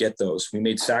order to get those. We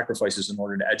made sacrifices in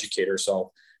order to educate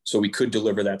ourselves so we could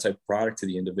deliver that type of product to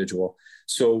the individual.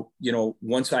 So,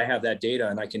 once I have that data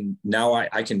and I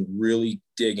can really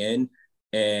dig in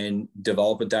and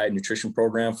develop a diet and nutrition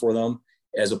program for them,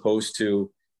 as opposed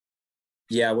to,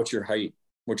 what's your height,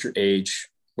 what's your age,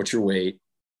 what's your weight?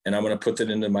 And I'm going to put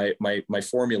that into my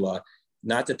formula.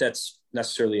 Not that that's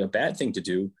necessarily a bad thing to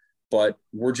do, but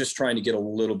we're just trying to get a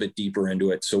little bit deeper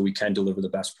into it so we can deliver the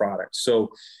best product. So,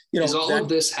 is all of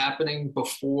this happening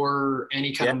before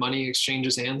any kind of money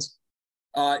exchanges hands?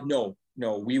 No,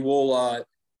 we will.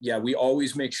 We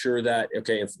always make sure that,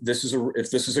 okay, if this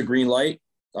is a green light,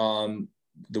 the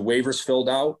waiver's filled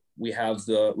out, we have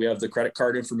the credit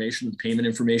card information, the payment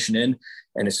information in,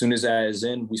 and as soon as that is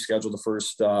in, we schedule the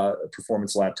first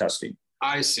performance lab testing.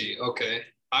 I see. Okay.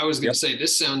 I was going to say,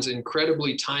 this sounds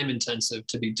incredibly time intensive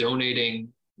to be donating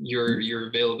your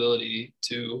availability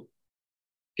to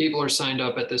people are signed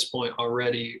up at this point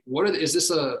already. Is this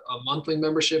a monthly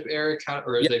membership, Erik?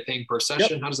 Or are they paying per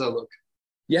session? How does that look?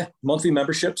 Yeah, monthly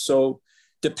membership. So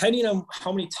depending on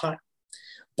how many times,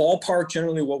 ballpark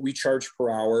generally what we charge per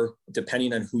hour,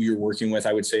 depending on who you're working with,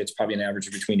 I would say it's probably an average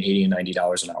of between $80 and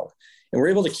 $90 an hour. And we're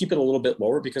able to keep it a little bit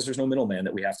lower because there's no middleman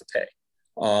that we have to pay.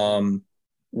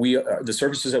 The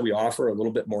services that we offer are a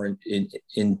little bit more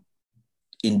in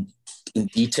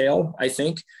detail, I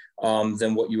think,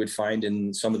 than what you would find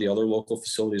in some of the other local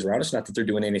facilities around us. Not that they're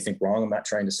doing anything wrong. I'm not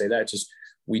trying to say that. Just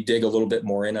we dig a little bit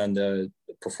more in on the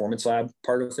performance lab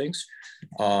part of things.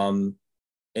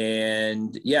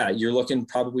 You're looking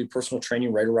probably personal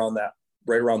training right around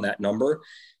that number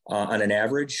on an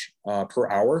average per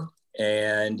hour.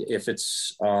 And if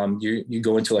it's you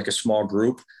go into like a small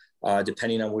group,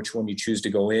 depending on which one you choose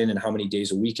to go in and how many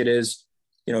days a week it is,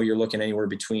 you're looking anywhere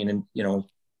between,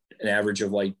 an average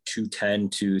of like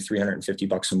 $210 to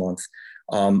 $350 a month.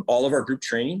 All of our group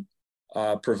training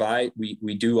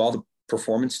we do all the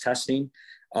performance testing.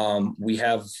 We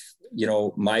have,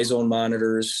 MyZone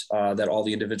monitors that all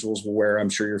the individuals will wear. I'm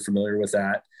sure you're familiar with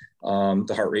that.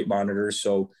 The heart rate monitors.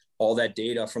 So all that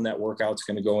data from that workout is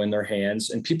going to go in their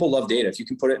hands, and people love data. If you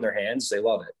can put it in their hands, they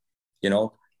love it.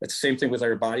 It's the same thing with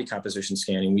our body composition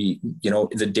scanning.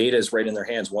 The data is right in their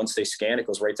hands. Once they scan, it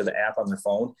goes right to the app on their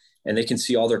phone and they can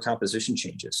see all their composition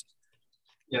changes.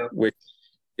 Yeah. Which,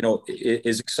 it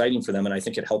is exciting for them. And I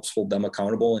think it helps hold them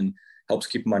accountable and helps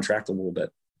keep them on track a little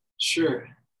bit. Sure.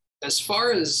 As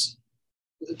far as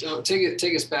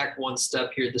take us back one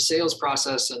step here, the sales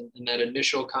process and that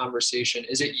initial conversation,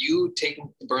 is it you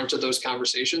taking the brunt of those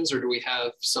conversations, or do we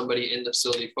have somebody in the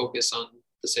facility focus on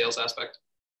the sales aspect?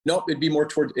 No, it'd be more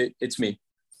toward it. It's me.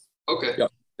 Okay. Yeah,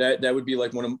 that would be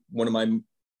like one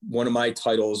of my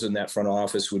titles in that front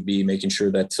office would be making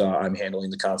sure that I'm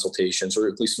handling the consultations, or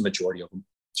at least the majority of them.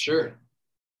 Sure.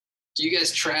 Do you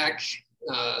guys track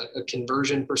a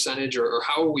conversion percentage, or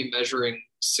how are we measuring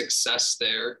success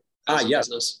there as a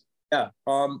business? Yeah,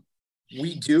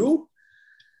 we do.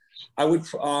 I would.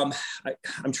 I'm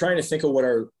trying to think of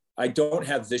I don't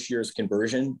have this year's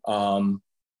conversion.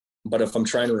 But if I'm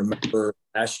trying to remember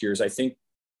last year's, I think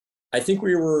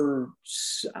we were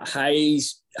high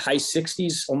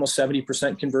 60s, almost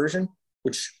 70% conversion,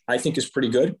 which I think is pretty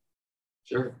good.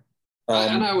 Sure.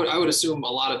 And I would assume a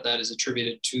lot of that is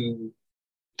attributed to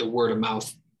the word of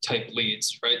mouth type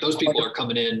leads, right? Those people are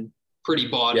coming in pretty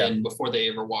bought in before they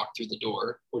ever walk through the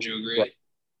door. Would you agree?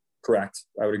 Correct.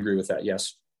 I would agree with that.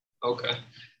 Yes. Okay.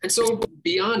 And so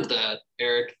beyond that,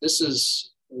 Erik, this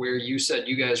is where you said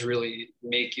you guys really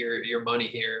make your money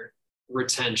here,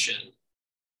 retention.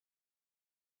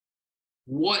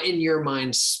 What in your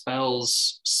mind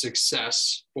spells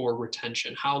success for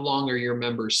retention? How long are your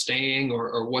members staying,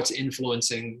 or what's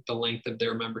influencing the length of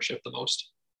their membership the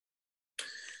most?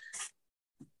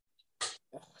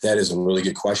 That is a really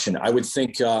good question. I would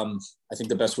think, I think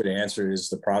the best way to answer it is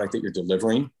the product that you're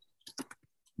delivering,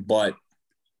 but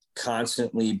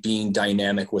constantly being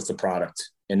dynamic with the product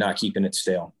and not keeping it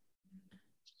stale.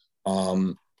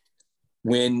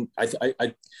 When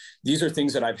these are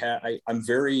things that I've had, I'm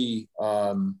very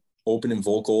open and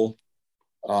vocal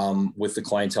with the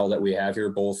clientele that we have here,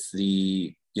 both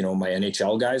the, my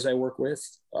NHL guys I work with,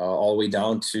 all the way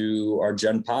down to our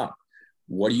Gen Pop.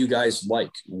 What do you guys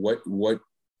like? What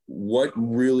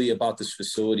really about this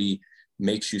facility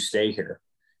makes you stay here?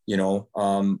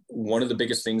 One of the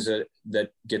biggest things that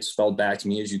gets spelled back to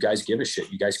me is you guys give a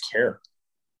shit. You guys care.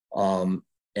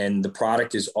 And the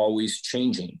product is always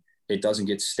changing. It doesn't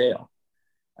get stale.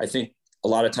 I think a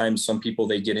lot of times some people,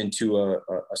 they get into a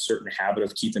certain habit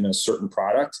of keeping a certain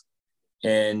product.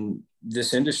 And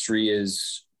this industry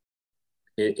is,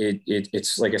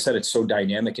 it's like I said, it's so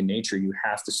dynamic in nature. You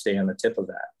have to stay on the tip of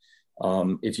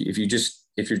that.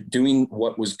 If you're doing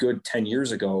what was good 10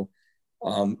 years ago,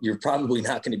 you're probably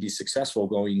not going to be successful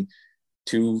going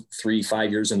 2, 3, 5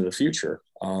 years into the future.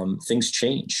 Things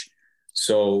change.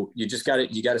 So you just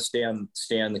you got to stay on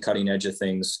the cutting edge of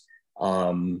things.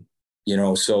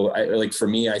 So for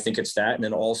me, I think it's that. And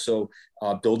then also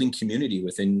building community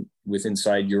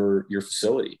inside your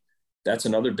facility. That's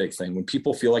another big thing. When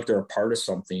people feel like they're a part of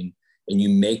something and you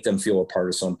make them feel a part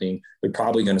of something, they're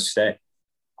probably going to stay.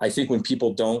 I think when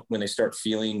people don't, when they start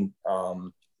feeling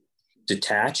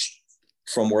detached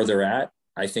from where they're at,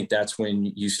 I think that's when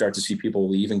you start to see people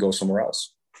leave and go somewhere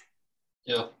else.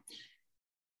 Yeah.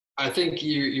 I think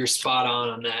you're spot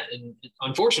on that. And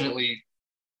unfortunately,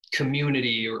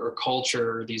 community or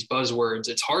culture, these buzzwords,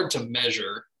 it's hard to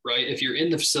measure, right? If you're in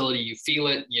the facility, you feel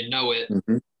it, you know it.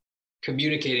 Mm-hmm.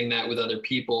 Communicating that with other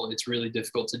people, it's really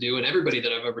difficult to do. And everybody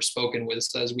that I've ever spoken with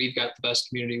says, we've got the best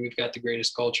community, we've got the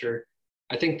greatest culture.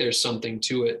 I think there's something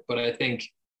to it, but I think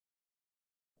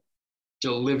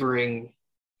delivering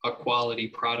a quality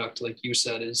product, like you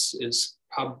said, is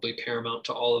probably paramount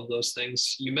to all of those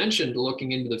things. You mentioned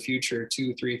looking into the future,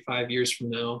 2, 3, 5 years from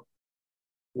now.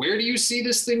 Where do you see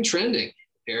this thing trending,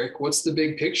 Erik? What's the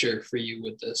big picture for you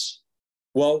with this?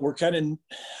 Well,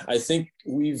 I think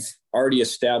we've already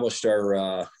established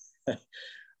our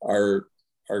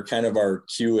kind of our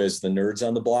cue as the nerds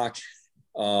on the block.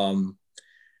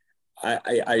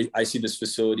 I see this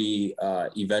facility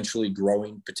eventually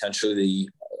growing potentially,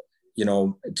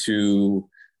 to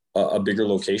a bigger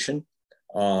location.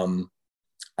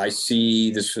 I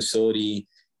see this facility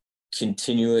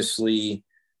continuously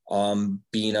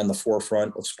being on the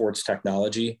forefront of sports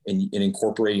technology and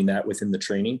incorporating that within the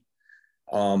training.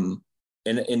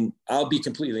 And I'll be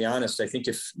completely honest. I think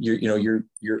if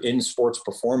you're in sports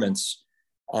performance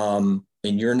and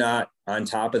you're not on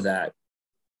top of that,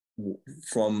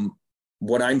 from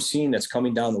what I'm seeing that's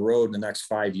coming down the road in the next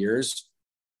 5 years,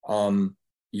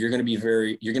 you're going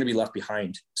to be left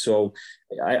behind. So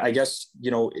I guess,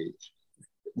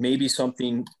 maybe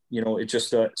something, it's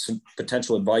just some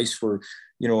potential advice for,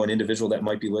 an individual that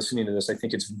might be listening to this. I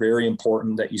think it's very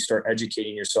important that you start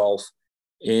educating yourself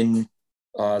in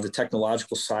the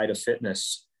technological side of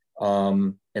fitness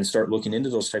and start looking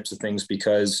into those types of things,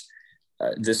 because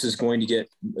this is going to get,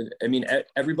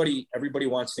 everybody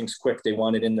wants things quick. They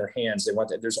want it in their hands. They want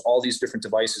that. There's all these different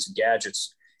devices and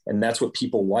gadgets, and that's what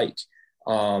people like.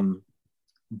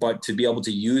 But to be able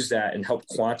to use that and help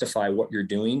quantify what you're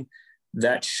doing,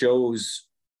 that shows,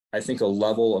 I think, a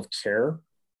level of care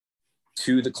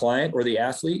to the client or the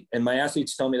athlete. And my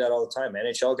athletes tell me that all the time.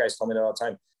 NHL guys tell me that all the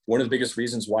time. One of the biggest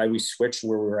reasons why we switched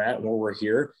where we're at and where we're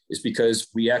here is because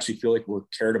we actually feel like we're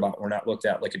cared about. We're not looked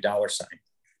at like a dollar sign.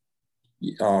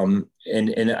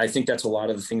 And I think that's a lot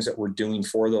of the things that we're doing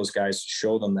for those guys to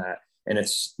show them that. And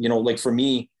it's, like for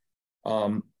me,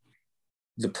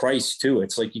 the price too,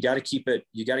 it's like, you got to keep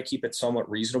it somewhat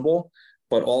reasonable,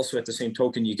 but also at the same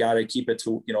token, you got to keep it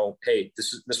to, hey,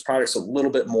 this product's a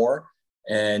little bit more,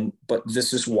 but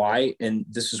this is why, and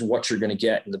this is what you're going to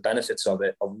get, and the benefits of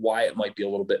it, of why it might be a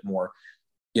little bit more,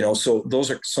 so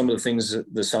those are some of the things,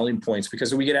 the selling points,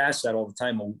 because we get asked that all the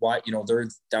time. Well, why, they're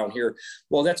down here.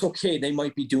 Well, that's okay. They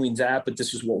might be doing that, but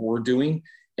this is what we're doing.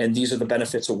 And these are the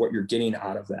benefits of what you're getting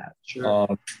out of that. Sure.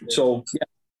 So, yeah.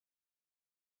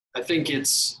 I think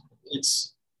it's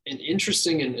an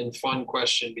interesting and fun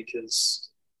question, because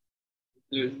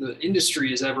the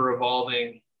industry is ever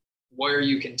evolving where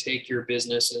you can take your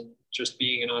business, and just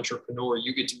being an entrepreneur,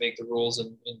 you get to make the rules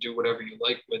and do whatever you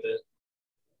like with it.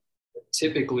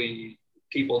 Typically,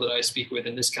 people that I speak with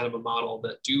in this kind of a model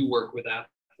that do work with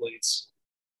athletes,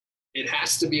 it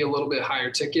has to be a little bit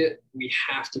higher ticket. We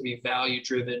have to be value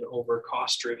driven over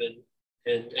cost driven.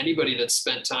 And anybody that's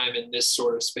spent time in this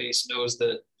sort of space knows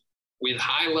that with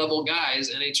high level guys,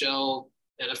 NHL,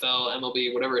 NFL,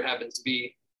 MLB, whatever it happens to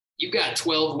be, you've got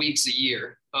 12 weeks a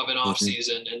year of an off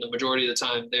season, and the majority of the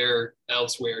time they're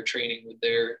elsewhere training with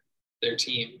their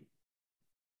team.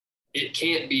 It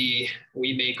can't be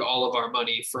we make all of our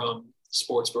money from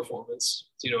sports performance.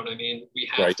 Do you know what I mean? We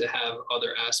have to have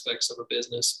other aspects of a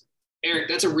business. Erik,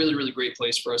 that's a really, really great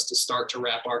place for us to start to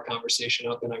wrap our conversation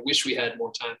up. And I wish we had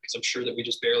more time, because I'm sure that we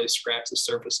just barely scratched the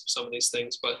surface of some of these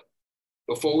things. But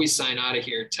before we sign out of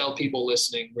here, tell people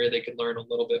listening where they can learn a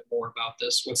little bit more about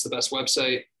this. What's the best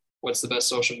website? What's the best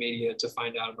social media to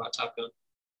find out about Top Gun?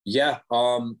 Yeah,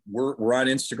 we're on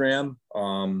Instagram.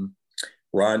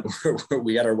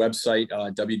 We got our website,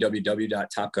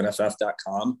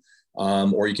 www.topgunff.com,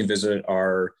 or you can visit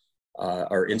our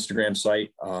Instagram site,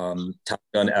 Top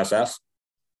Gun FF.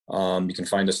 You can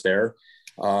find us there.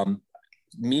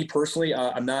 Me personally,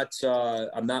 I'm not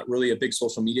really a big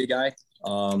social media guy.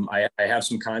 I have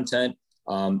some content.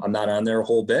 I'm not on there a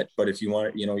whole bit, but if you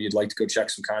want, you'd like to go check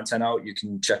some content out, you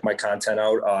can check my content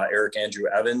out. Erik Andrew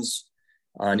Evans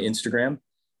on Instagram.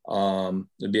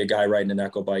 There'd be a guy riding an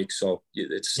Echo bike. So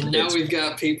we've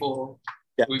got people,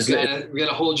 we've got to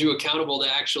hold you accountable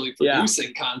to actually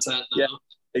producing content now. Yeah,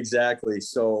 exactly.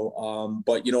 So,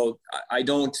 but I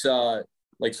don't,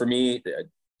 like for me,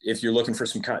 if you're looking for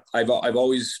some I've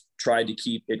always tried to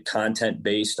keep it content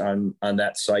based on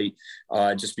that site,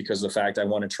 just because of the fact I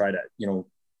want to try to,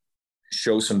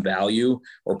 show some value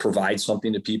or provide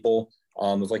something to people,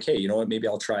 of like, hey, you know what, maybe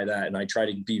I'll try that. And I try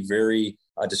to be very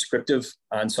descriptive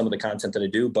on some of the content that I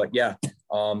do, but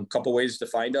couple ways to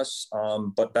find us.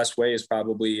 But best way is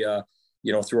probably,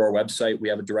 through our website. We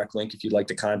have a direct link if you'd like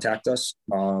to contact us.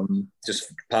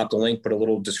 Just pop the link, put a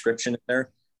little description in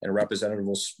there, and a representative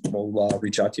will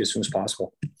reach out to you as soon as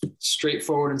possible.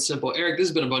 Straightforward and simple. Erik, this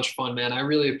has been a bunch of fun, man. I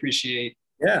really appreciate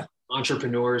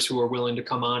entrepreneurs who are willing to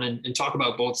come on and talk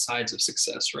about both sides of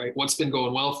success, right? What's been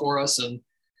going well for us and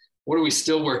what are we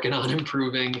still working on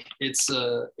improving? It's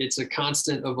a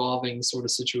constant evolving sort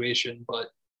of situation,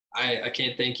 but I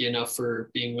can't thank you enough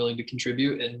for being willing to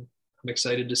contribute, and I'm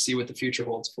excited to see what the future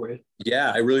holds for you.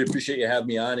 Yeah, I really appreciate you having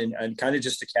me on, and kind of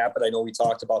just to cap it, I know we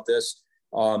talked about this,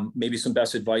 maybe some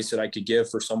best advice that I could give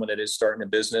for someone that is starting a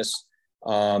business.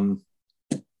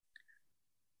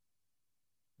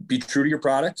 Be true to your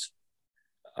product.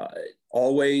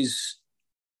 Always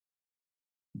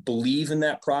believe in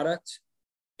that product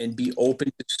and be open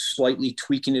to slightly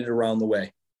tweaking it around the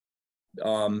way,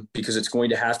 because it's going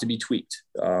to have to be tweaked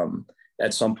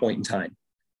at some point in time.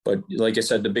 But like I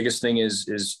said, the biggest thing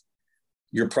is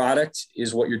your product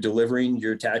is what you're delivering,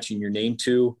 you're attaching your name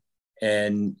to.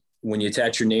 And when you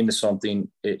attach your name to something,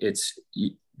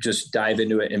 you just dive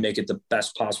into it and make it the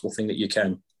best possible thing that you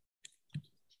can.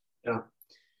 Yeah.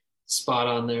 Spot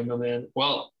on there, my man.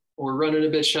 Well, we're running a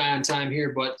bit shy on time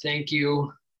here, but thank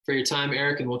you for your time,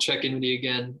 Erik, and we'll check in with you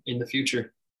again in the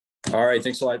future. All right.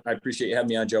 Thanks a lot. I appreciate you having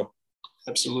me on, Joe.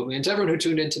 Absolutely. And to everyone who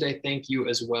tuned in today, thank you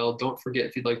as well. Don't forget,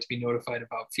 if you'd like to be notified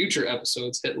about future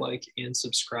episodes, hit like and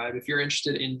subscribe. If you're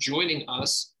interested in joining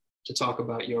us to talk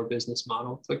about your business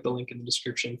model, click the link in the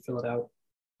description, fill it out.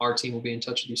 Our team will be in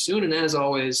touch with you soon. And as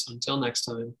always, until next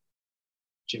time,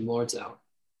 Gym Lords out.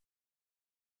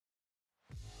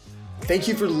 Thank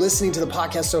you for listening to the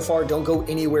podcast so far. Don't go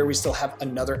anywhere. We still have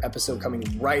another episode coming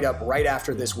right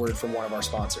after this word from one of our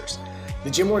sponsors. The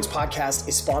Gym Lords podcast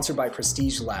is sponsored by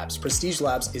Prestige Labs. Prestige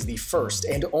Labs is the first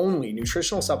and only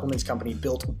nutritional supplements company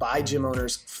built by gym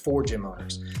owners for gym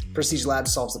owners. Prestige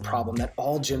Labs solves the problem that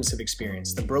all gyms have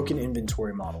experienced: the broken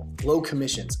inventory model, low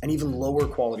commissions, and even lower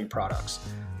quality products.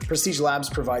 Prestige Labs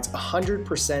provides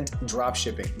 100% drop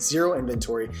shipping, zero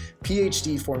inventory,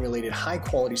 PhD formulated high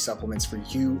quality supplements for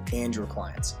you and your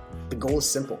clients. The goal is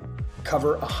simple: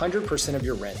 cover 100% of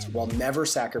your rent while never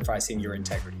sacrificing your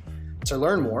integrity. To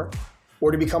learn more,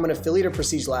 or to become an affiliate of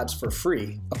Prestige Labs for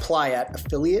free, apply at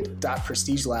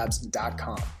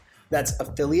affiliate.prestigelabs.com. That's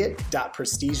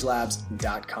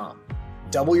affiliate.prestigelabs.com.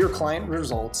 Double your client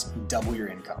results, double your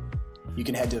income. You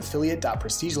can head to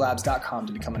affiliate.prestigelabs.com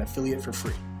to become an affiliate for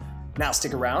free. Now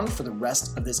stick around for the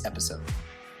rest of this episode.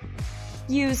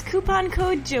 Use coupon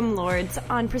code GYMLORDS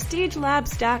on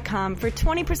prestigelabs.com for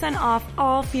 20% off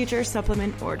all future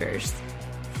supplement orders.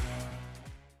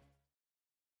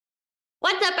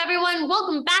 What's up, everyone? everyone.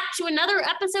 Welcome back to another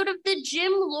episode of the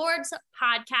Gym Lords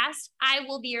podcast. I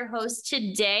will be your host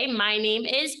today. My name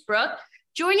is Brooke.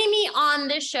 Joining me on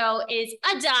the show is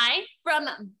Idai from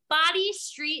Body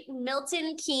Street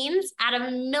Milton Keynes out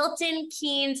of Milton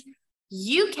Keynes,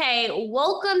 UK.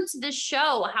 Welcome to the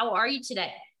show. How are you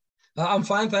today? I'm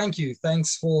fine, thank you.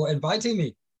 Thanks for inviting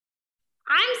me.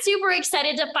 I'm super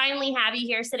excited to finally have you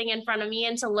here sitting in front of me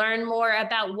and to learn more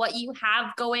about what you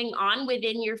have going on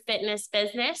within your fitness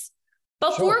business.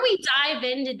 Before we dive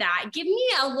into that, give me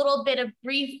a little bit of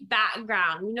brief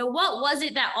background. What was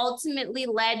it that ultimately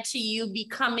led to you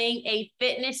becoming a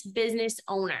fitness business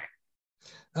owner?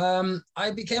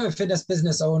 I became a fitness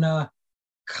business owner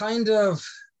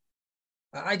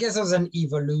I guess it was an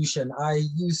evolution. I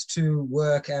used to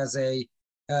work as a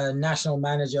national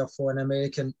manager for an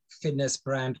American fitness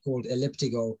brand called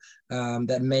Elliptigo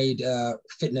that made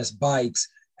fitness bikes.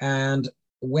 And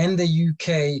when the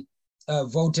UK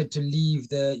voted to leave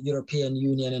the European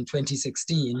Union in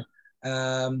 2016,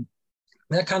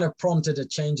 that kind of prompted a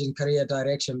change in career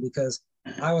direction because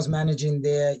I was managing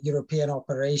their European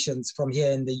operations from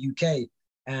here in the UK.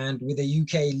 And with the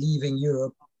UK leaving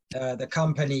Europe, the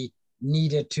company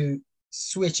needed to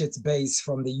switch its base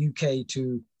from the UK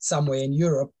to somewhere in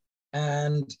Europe.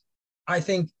 And I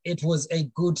think it was a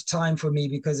good time for me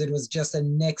because it was just a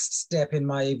next step in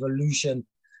my evolution.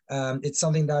 It's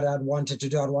something that I'd wanted to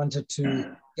do. I'd wanted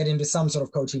to get into some sort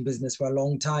of coaching business for a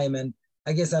long time. And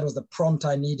I guess that was the prompt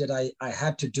I needed. I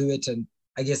had to do it. And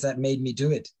I guess that made me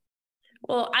do it.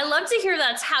 Well, I love to hear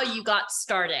that's how you got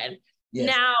started. Yes.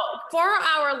 Now, for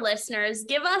our listeners,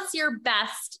 give us your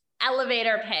best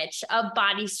elevator pitch of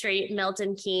Body Street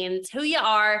Milton Keynes, who you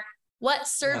are, what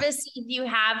services you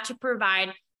have to provide.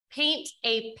 Paint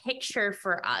a picture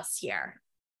for us here.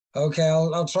 Okay,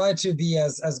 I'll try to be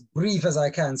as brief as I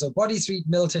can. So Body Street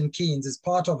Milton Keynes is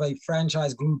part of a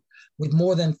franchise group with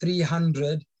more than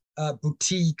 300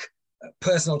 boutique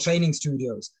personal training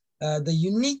studios. The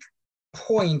unique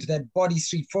point that Body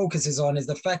Street focuses on is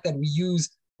the fact that we use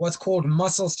what's called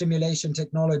muscle stimulation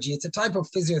technology. It's a type of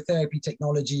physiotherapy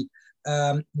technology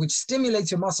which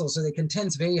stimulates your muscles so they can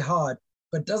tense very hard,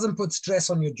 but doesn't put stress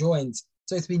on your joints.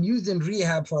 So it's been used in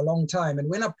rehab for a long time. And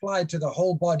when applied to the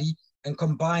whole body and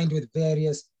combined with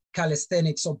various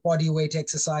calisthenics or body weight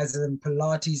exercises and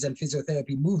Pilates and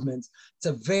physiotherapy movements, it's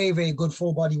a very, very good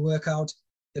full body workout.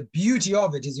 The beauty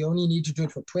of it is you only need to do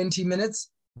it for 20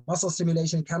 minutes. Muscle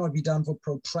stimulation cannot be done for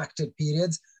protracted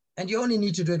periods. And you only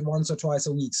need to do it once or twice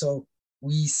a week. So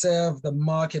we serve the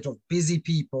market of busy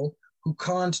people who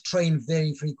can't train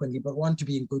very frequently, but want to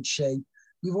be in good shape.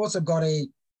 We've also got a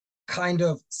kind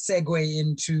of segue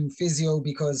into physio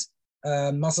because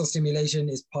muscle stimulation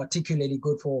is particularly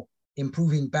good for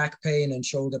improving back pain and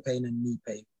shoulder pain and knee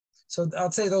pain. So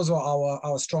I'd say those are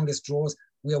our strongest draws.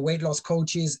 We are weight loss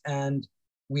coaches and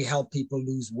we help people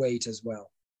lose weight as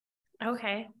well.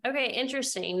 Okay,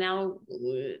 interesting. Now,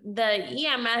 the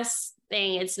EMS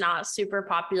thing, it's not super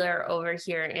popular over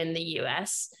here in the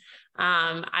US.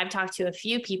 I've talked to a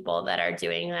few people that are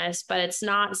doing this, but it's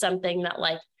not something that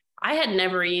I had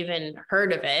never even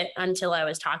heard of it until I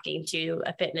was talking to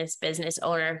a fitness business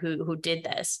owner who did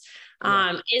this.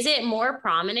 Is it more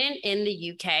prominent in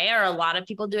the UK? Are a lot of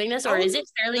people doing this, or is it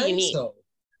fairly unique?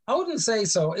 I wouldn't say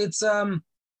so. It's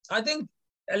I think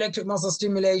electric muscle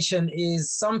stimulation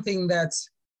is something that's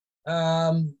it's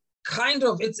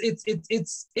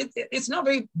not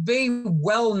very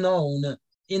well known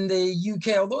in the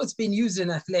UK, although it's been used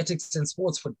in athletics and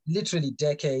sports for literally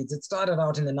decades. It started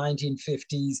out in the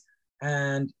 1950s,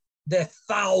 and there are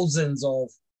thousands of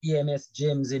EMS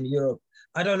gyms in Europe.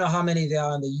 I don't know how many there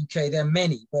are in the UK. There are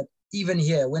many, but even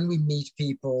here, when we meet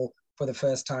people for the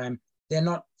first time, they're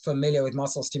not familiar with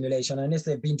muscle stimulation unless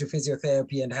they've been to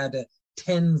physiotherapy and had a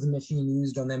TENS machine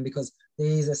used on them, because there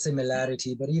is a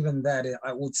similarity, but even that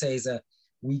I would say is a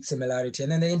weak similarity.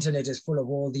 And then the internet is full of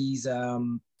all these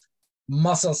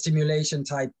muscle stimulation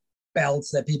type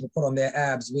belts that people put on their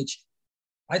abs, which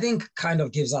I think kind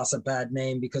of gives us a bad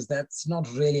name because that's not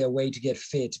really a way to get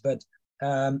fit. But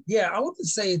I wouldn't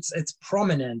say it's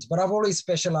prominent, but I've always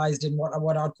specialized in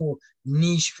what I'd call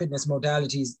niche fitness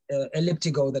modalities.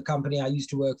 Elliptigo, the company I used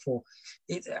to work for,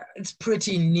 it's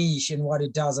pretty niche in what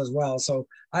it does as well. So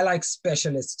I like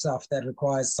specialist stuff that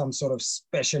requires some sort of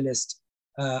specialist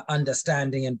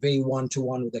understanding and very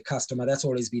one-to-one with the customer. That's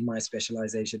always been my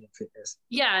specialization in fitness.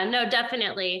 Yeah, no,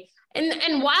 definitely.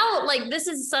 And while this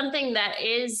is something that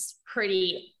is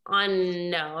pretty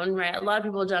unknown, right? A lot of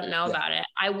people don't know about it.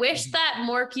 I wish that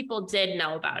more people did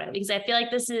know about it, because I feel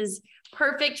like this is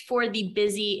perfect for the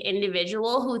busy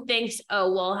individual who thinks,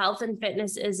 oh, well, health and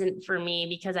fitness isn't for me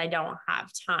because I don't have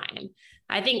time.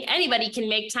 I think anybody can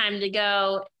make time to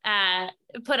go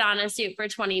put on a suit for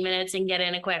 20 minutes and get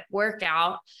in a quick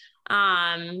workout.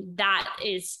 That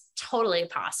is totally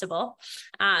possible.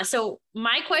 So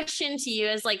my question to you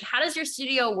is like, how does your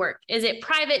studio work? Is it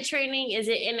private training? Is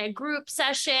it in a group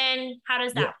session? How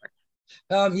does that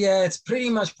work? Yeah, it's pretty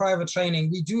much private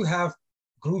training. We do have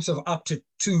groups of up to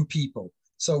 2 people.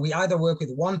 So we either work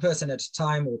with 1 person at a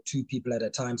time or 2 people at a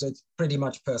time. So it's pretty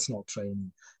much personal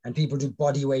training. And people do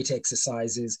body weight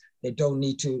exercises. They don't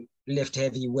need to lift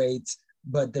heavy weights,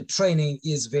 but the training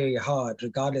is very hard,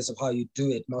 regardless of how you do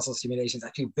it. Muscle stimulation is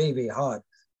actually very, very hard.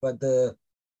 But the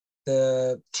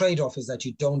trade-off is that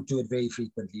you don't do it very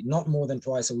frequently, not more than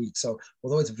twice a week. So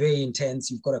although it's very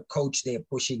intense, you've got a coach there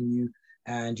pushing you,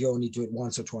 and you only do it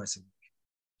once or twice a week.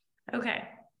 Okay.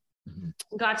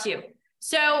 Got you.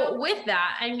 So with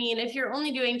that, I mean, if you're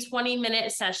only doing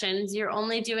 20-minute sessions, you're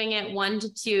only doing it 1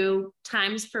 to 2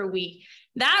 times per week.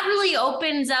 That really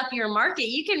opens up your market.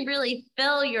 You can really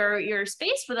fill your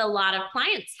space with a lot of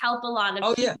clients, help a lot of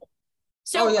people. Yeah.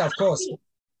 So of course.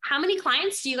 How many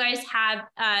clients do you guys have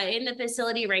in the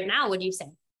facility right now, would you say?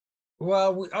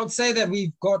 Well, I would say that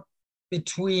we've got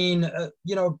between,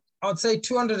 I'd say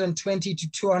 220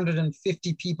 to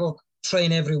 250 people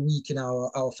train every week in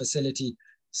our facility.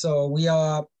 So we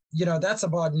are, that's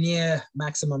about near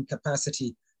maximum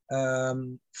capacity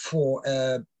for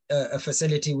a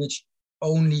facility which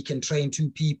only can train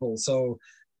 2 people. So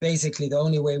basically the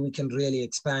only way we can really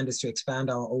expand is to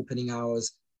expand our opening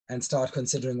hours and start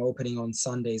considering opening on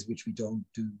Sundays, which we don't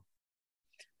do.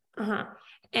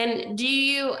 And do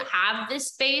you have the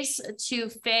space to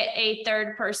fit a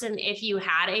 3rd person if you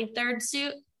had a 3rd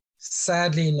suit?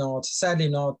 Sadly not.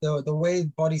 The way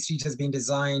Body Street has been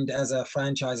designed as a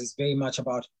franchise is very much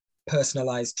about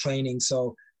personalized training.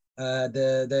 So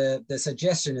the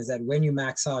suggestion is that when you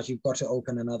max out, you've got to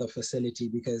open another facility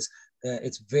because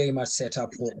it's very much set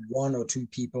up for 1 or 2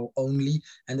 people only.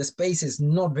 And the space is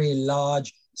not very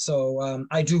large. So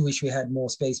I do wish we had more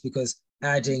space, because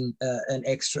adding an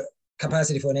extra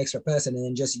capacity for an extra person and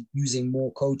then just using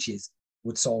more coaches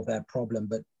would solve that problem.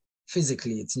 But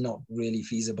physically, it's not really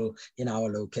feasible in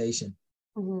our location.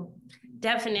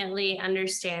 Definitely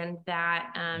understand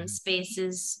that space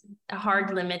is a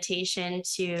hard limitation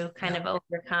to kind of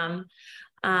overcome.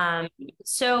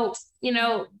 So,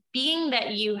 being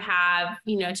that you have,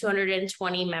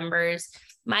 220 members,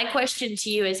 my question to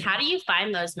you is, how do you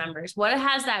find those members? What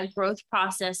has that growth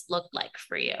process looked like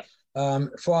for you?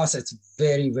 For us, it's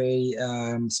very, very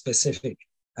specific.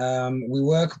 We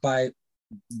work by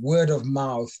word of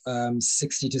mouth,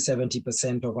 60 to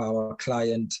 70% of our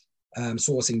client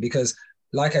sourcing, because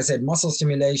like I said, muscle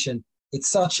stimulation, it's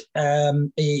such a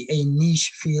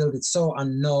niche field. It's so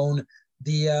unknown.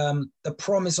 The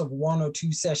promise of 1 or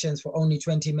 2 sessions for only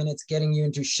 20 minutes, getting you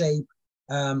into shape,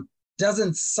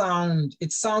 it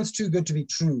sounds too good to be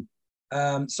true.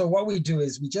 So what we do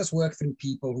is we just work through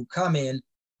people who come in,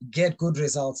 get good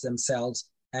results themselves,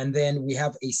 and then we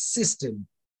have a system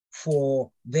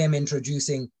for them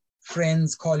introducing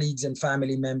friends, colleagues, and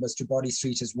family members to Body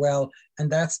Street as well.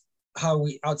 And that's how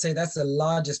I'd say that's the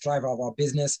largest driver of our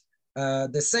business.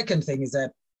 The second thing is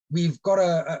that we've got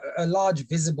a large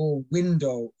visible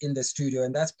window in the studio,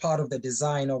 and that's part of the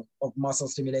design of muscle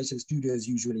stimulation studios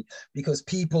usually, because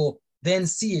people then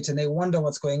see it and they wonder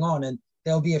what's going on. And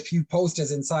there'll be a few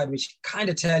posters inside which kind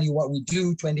of tell you what we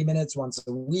do: 20 minutes once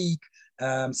a week,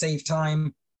 save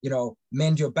time,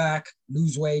 mend your back,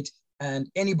 lose weight. And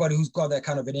anybody who's got that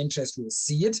kind of an interest will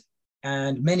see it.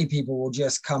 And many people will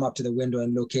just come up to the window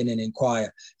and look in and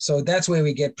inquire. So that's where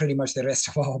we get pretty much the rest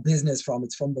of our business from.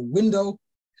 It's from the window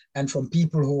and from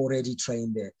people who already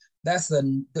train there. Those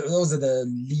are the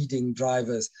leading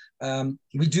drivers.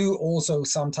 We do also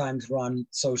sometimes run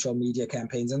social media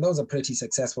campaigns, and those are pretty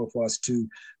successful for us too.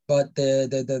 But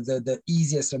the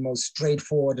easiest and most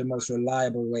straightforward and most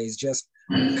reliable way is just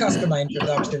customer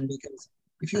introduction, because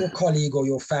if your colleague or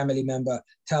your family member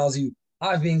tells you,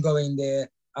 I've been going there,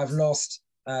 I've lost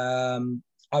 20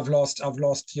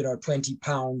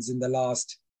 pounds in the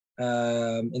last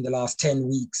 10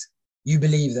 weeks, you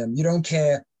believe them. You don't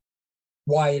care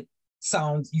why it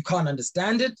sounds, you can't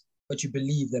understand it, but you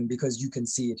believe them because you can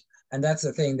see it. And that's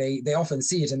the thing. They often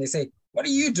see it and they say, what are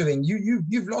you doing?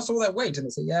 You've lost all that weight. And they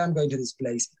say, yeah, I'm going to this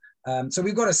place. So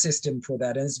we've got a system for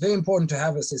that. And it's very important to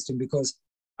have a system, because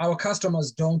our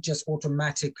customers don't just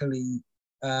automatically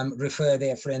refer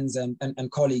their friends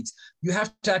and colleagues. You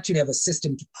have to actually have a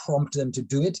system to prompt them to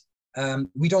do it.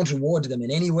 We don't reward them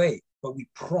in any way, but we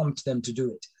prompt them to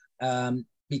do it.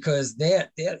 because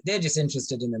they're just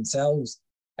interested in themselves.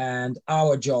 And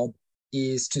our job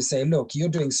is to say, look, you're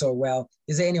doing so well.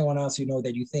 Is there anyone else you know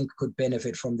that you think could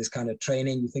benefit from this kind of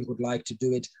training, you think would like to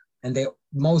do it? And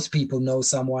most people know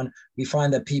someone. We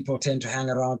find that people tend to hang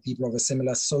around people of a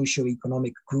similar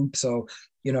socio-economic group. So,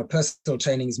 personal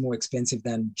training is more expensive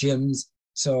than gyms.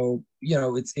 So,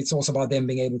 it's also about them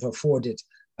being able to afford it.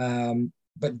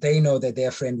 But they know that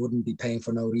their friend wouldn't be paying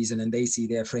for no reason, and they see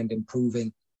their friend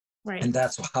improving. Right. And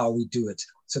that's how we do it.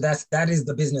 So that is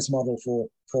the business model for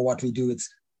what we do. It's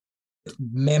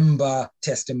member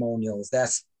testimonials.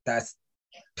 That's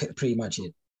pretty much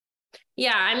it.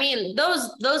 Yeah, I mean,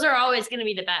 those are always going to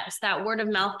be the best. That word of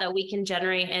mouth that we can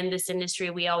generate in this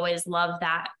industry, we always love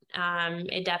that.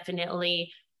 It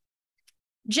definitely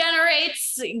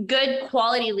generates good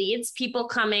quality leads, people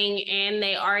coming in,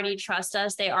 they already trust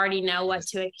us, they already know what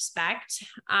to expect.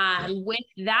 With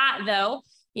that though,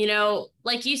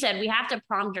 like you said, we have to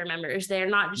prompt our members. They're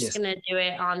not just going to do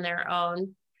it on their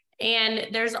own. And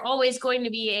there's always going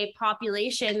to be a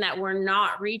population that we're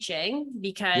not reaching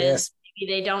because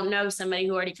maybe they don't know somebody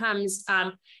who already comes.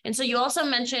 And so you also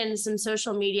mentioned some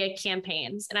social media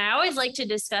campaigns. And I always like to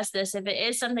discuss this if it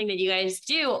is something that you guys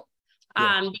do,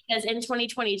 because in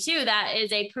 2022, that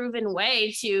is a proven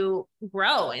way to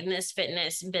grow in this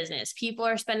fitness business. People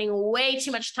are spending way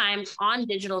too much time on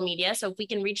digital media. So if we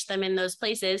can reach them in those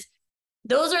places,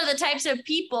 those are the types of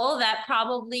people that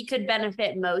probably could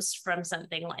benefit most from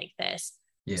something like this.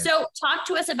 Yeah. So talk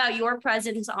to us about your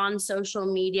presence on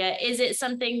social media. Is it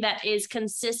something that is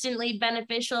consistently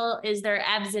beneficial? Is there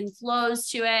ebbs and flows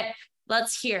to it?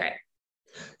 Let's hear it.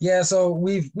 Yeah, so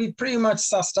we've pretty much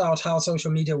sussed out how social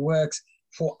media works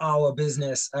for our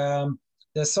business.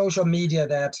 There's social media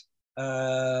that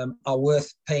are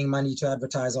worth paying money to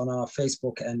advertise on our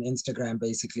Facebook and Instagram,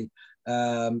 basically.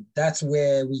 That's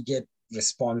where we get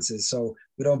responses. So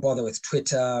we don't bother with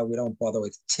Twitter, we don't bother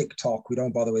with TikTok, we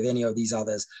don't bother with any of these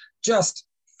others, just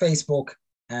Facebook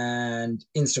and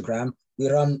Instagram. We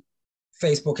run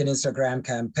Facebook and Instagram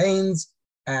campaigns,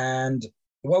 and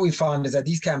what we found is that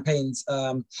these campaigns,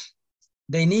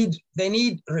 they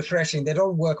need refreshing. They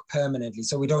don't work permanently,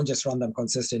 so we don't just run them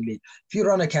consistently. If you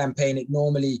run a campaign, it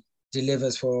normally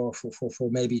delivers for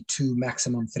maybe 2,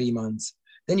 maximum 3 months.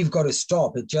 Then you've got to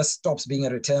stop. It just stops being a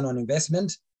return on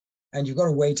investment, and you've got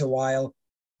to wait a while,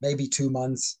 maybe 2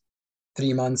 months,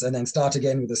 3 months, and then start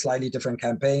again with a slightly different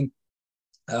campaign.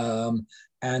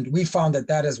 And we found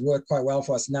that has worked quite well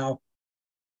for us now,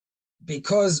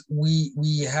 because we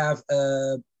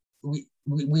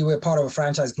were part of a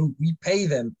franchise group. We pay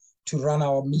them to run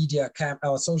our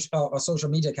social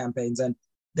media campaigns, and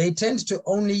they tend to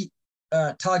only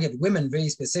target women very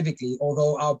specifically,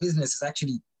 although our business is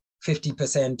actually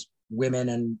 50% women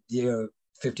and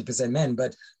 50% men,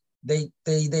 but they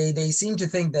seem to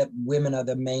think that women are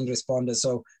the main responders.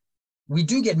 So we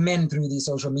do get men through these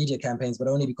social media campaigns, but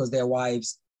only because their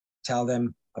wives tell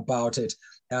them about it.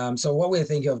 So what we're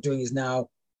thinking of doing is now,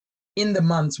 in the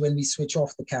months when we switch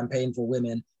off the campaign for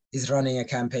women, is running a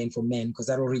campaign for men, because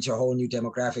that will reach a whole new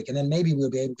demographic. And then maybe we'll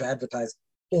be able to advertise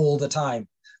all the time.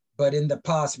 But in the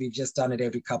past, we've just done it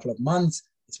every couple of months.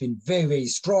 It's been very, very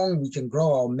strong. We can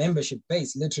grow our membership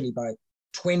base literally by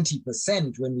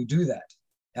 20% when we do that.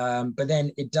 But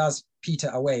then it does peter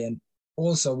away. And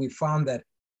also we found that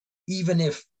even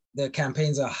if the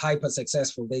campaigns are hyper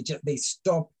successful, they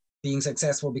stop being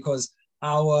successful because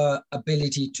our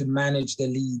ability to manage the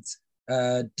leads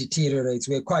deteriorates.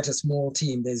 We're quite a small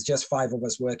team. There's just 5 of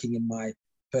us working in my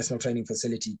personal training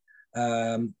facility.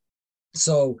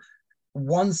 So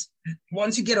once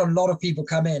you get a lot of people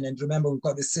come in, and remember, we've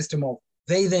got this system of,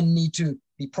 they then need to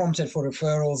be prompted for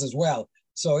referrals as well.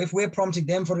 So if we're prompting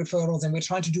them for referrals and we're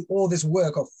trying to do all this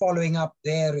work of following up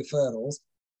their referrals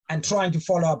and trying to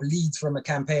follow up leads from a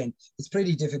campaign, it's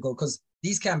pretty difficult, because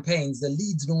these campaigns, the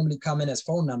leads normally come in as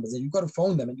phone numbers, and you've got to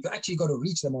phone them, and you've actually got to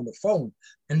reach them on the phone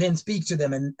and then speak to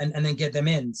them and then get them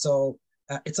in. So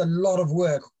it's a lot of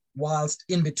work, whilst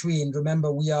in between,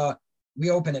 remember, we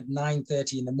open at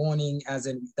 9:30 in the morning, as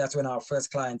in that's when our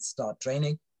first clients start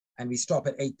training, and we stop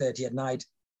at 8:30 at night.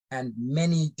 And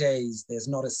many days there's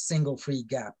not a single free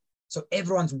gap. So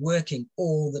everyone's working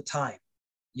all the time,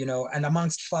 and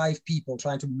amongst 5 people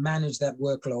trying to manage that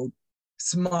workload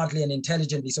smartly and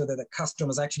intelligently so that the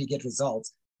customers actually get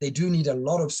results. They do need a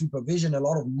lot of supervision, a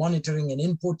lot of monitoring and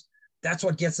input. That's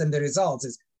what gets them the results,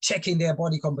 is checking their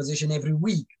body composition every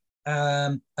week,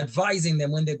 advising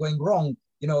them when they're going wrong,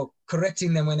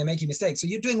 correcting them when they're making mistakes. So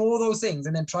you're doing all those things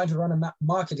and then trying to run a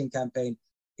marketing campaign.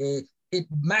 It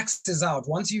maxes out.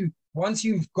 Once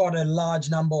you've got a large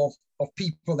number of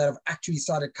people that have actually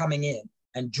started coming in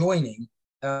and joining,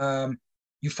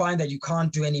 you find that you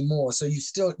can't do any more. So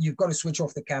you've got to switch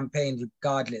off the campaign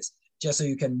regardless, just so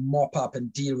you can mop up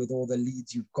and deal with all the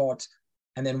leads you've got.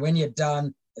 And then when you're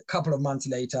done, a couple of months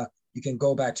later, you can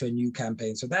go back to a new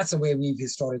campaign. So that's the way we've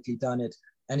historically done it.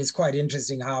 And it's quite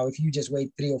interesting how if you just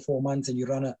wait 3 or 4 months and you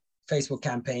run a Facebook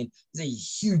campaign, there's a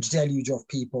huge deluge of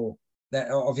people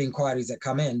of inquiries that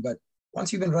come in. But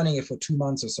once you've been running it for 2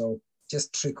 months or so, it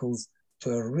just trickles to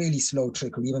a really slow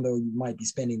trickle, even though you might be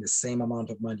spending the same amount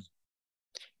of money.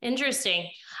 Interesting.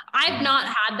 I've not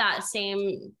had that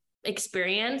same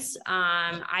experience.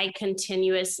 I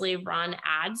continuously run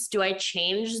ads. Do I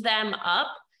change them up?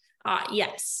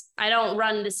 Yes. I don't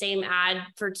run the same ad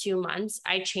for 2 months.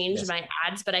 I change my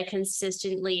ads, but I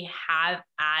consistently have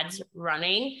ads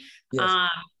running.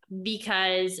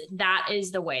 Because that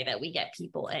is the way that we get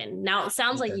people in. Now, it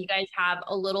sounds like you guys have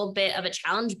a little bit of a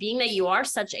challenge, being that you are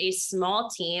such a small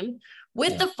team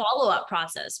with the follow-up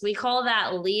process. We call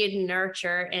that lead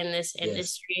nurture in this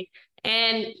industry.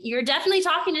 And you're definitely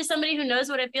talking to somebody who knows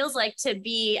what it feels like to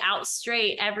be out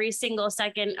straight every single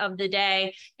second of the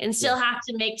day and still have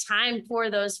to make time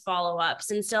for those follow-ups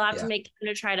and still have to make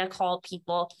time to try to call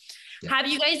people. Have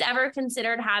you guys ever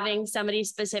considered having somebody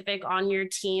specific on your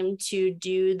team to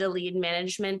do the lead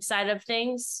management side of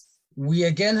things? We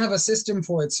again have a system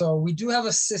for it. So we do have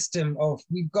a system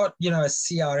we've got, a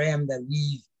CRM that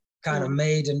we've kind of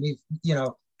made, and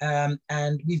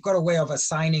and we've got a way of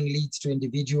assigning leads to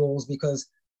individuals, because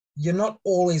you're not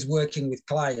always working with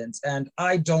clients. And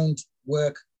I don't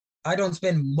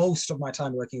spend most of my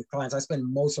time working with clients. I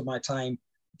spend most of my time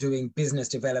doing business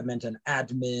development and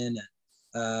admin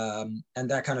and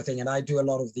that kind of thing. And I do a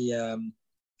lot of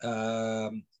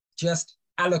the just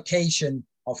allocation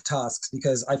of tasks,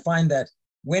 because I find that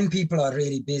when people are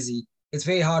really busy, it's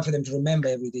very hard for them to remember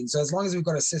everything. So as long as we've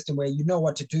got a system where you know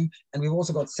what to do, and we've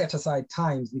also got set aside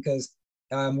times, because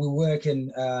we work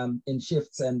in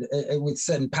shifts and with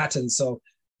certain patterns. So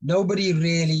nobody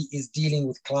really is dealing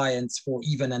with clients for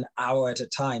even an hour at a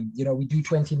time. We do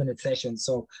 20-minute sessions.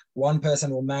 So one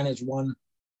person will manage one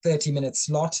 30-minute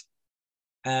slot,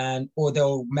 or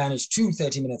they'll manage 2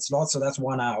 30-minute slots. So that's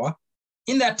 1 hour.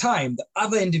 In that time, the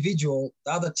other individual,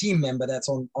 the other team member that's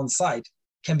on site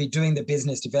can be doing the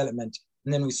business development,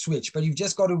 and then we switch. But you've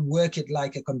just got to work it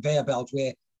like a conveyor belt,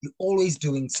 where you're always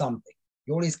doing something.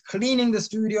 You're always cleaning the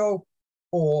studio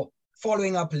or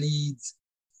following up leads,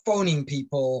 phoning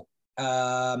people,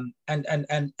 and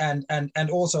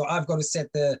also we've got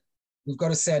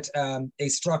to set a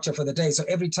structure for the day. So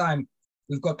every time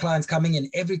we've got clients coming in,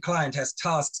 every client has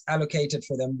tasks allocated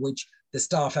for them, which the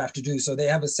staff have to do. So they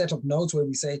have a set of notes where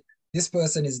we say, this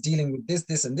person is dealing with this,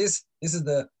 this, and this. This is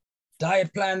the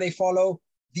diet plan they follow.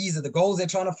 These are the goals they're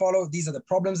trying to follow. These are the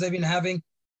problems they've been having.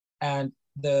 And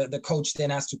the coach then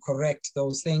has to correct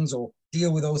those things or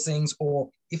deal with those things. Or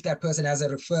if that person has a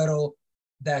referral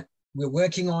that we're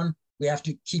working on, we have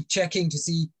to keep checking to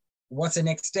see what's the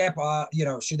next step.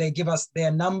 Should they give us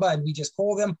their number and we just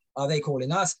call them? Are they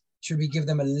calling us? Should we give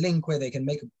them a link where they can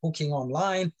make a booking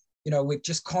online? We're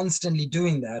just constantly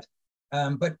doing that.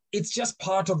 But it's just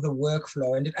part of the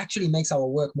workflow, and it actually makes our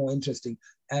work more interesting.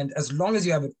 And as long as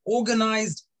you have it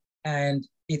organized and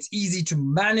it's easy to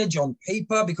manage on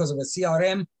paper because of a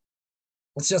CRM,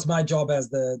 it's just my job as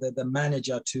the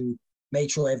manager to make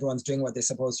sure everyone's doing what they're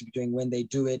supposed to be doing when they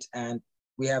do it. And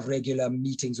we have regular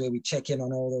meetings where we check in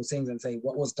on all those things and say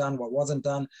what was done, what wasn't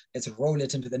done. Let's roll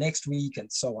it into the next week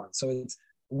and so on. So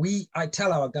I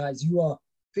tell our guys, you are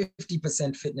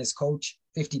 50% fitness coach,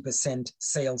 50%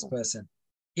 salesperson.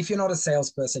 If you're not a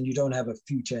salesperson, you don't have a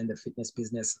future in the fitness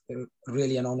business,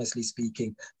 really and honestly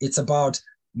speaking. It's about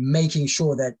making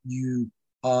sure that you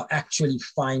are actually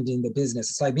finding the business.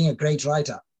 It's like being a great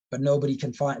writer, but nobody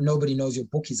knows your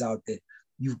book is out there.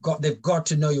 They've got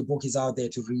to know your book is out there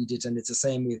to read it. And it's the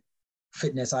same with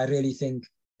fitness. I really think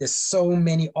there's so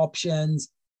many options.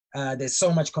 There's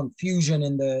so much confusion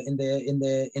in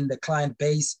the client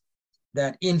base,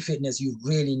 that in fitness, you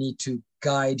really need to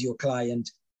guide your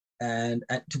client and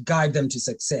to guide them to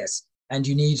success. And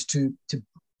you need to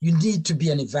be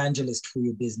an evangelist for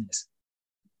your business.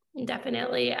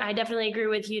 Definitely. I definitely agree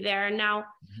with you there. Now,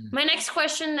 my next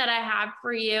question that I have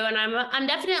for you, and I'm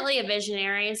definitely a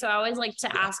visionary, so I always like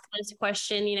to ask this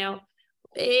question,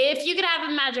 if you could have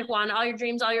a magic wand, all your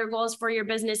dreams, all your goals for your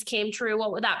business came true,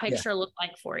 what would that picture look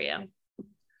like for you?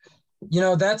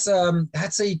 That's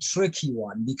a tricky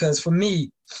one, because for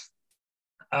me,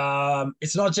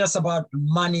 it's not just about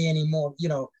money anymore.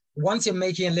 Once you're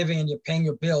making a living and you're paying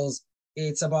your bills,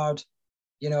 it's about,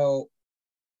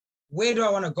 where do I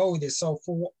want to go with this? So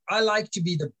I like to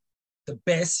be the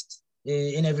best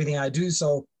in everything I do.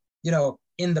 So,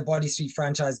 in the Body Street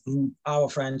franchise group, our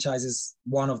franchise is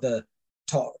one of the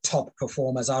top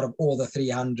performers out of all the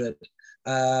 300.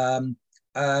 I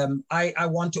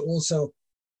want to also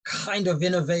kind of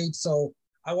innovate. So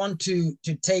I want to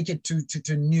take it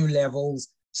to new levels.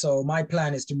 So my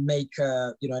plan is to make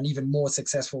an even more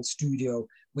successful studio,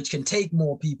 which can take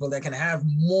more people, that can have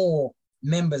more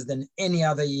members than any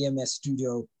other EMS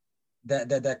studio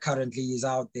that currently is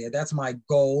out there. That's my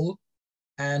goal.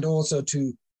 And also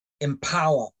to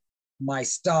empower my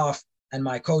staff and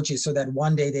my coaches so that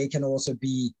one day they can also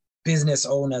be business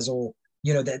owners, or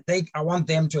I want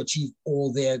them to achieve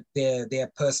all their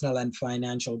personal and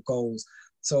financial goals.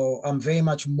 So I'm very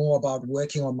much more about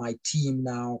working on my team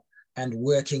now and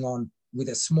working on with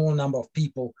a small number of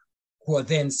people who are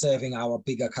then serving our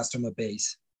bigger customer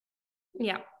base.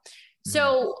 Yeah.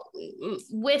 So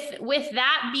with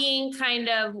that being kind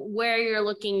of where you're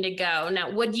looking to go now,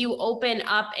 would you open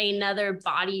up another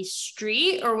Body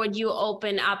Street, or would you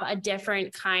open up a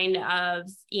different kind of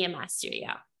EMS studio?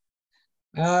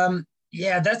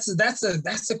 Yeah, that's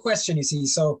a question, you see.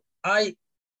 So I'm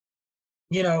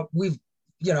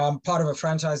part of a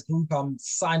franchise group. I'm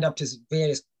signed up to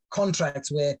various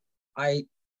contracts where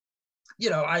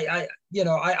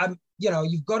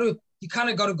you kind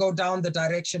of got to go down the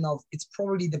direction of, it's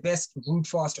probably the best route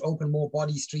for us to open more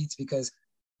Body Streets because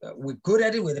we're good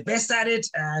at it, we're the best at it,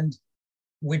 and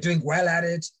we're doing well at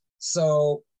it.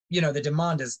 So, the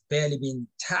demand has barely been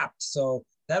tapped. So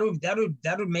that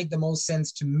would make the most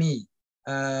sense to me.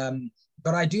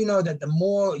 But I do know that the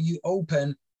more you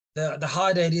open, the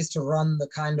harder it is to run the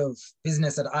kind of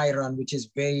business that I run, which is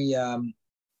very,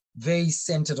 very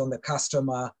centered on the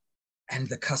customer and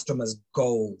the customer's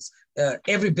goals.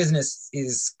 Every business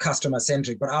is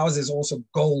customer-centric, but ours is also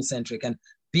goal-centric. And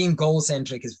being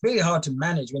goal-centric is very hard to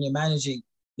manage when you're managing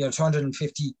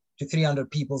 250 to 300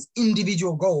 people's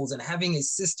individual goals, and having a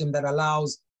system that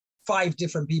allows 5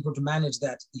 different people to manage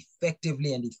that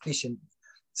effectively and efficiently.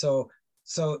 So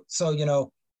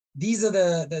these are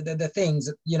the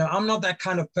things. I'm not that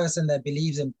kind of person that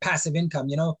believes in passive income.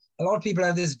 A lot of people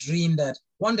have this dream that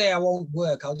one day I won't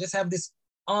work. I'll just have this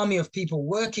army of people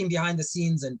working behind the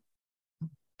scenes and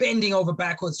bending over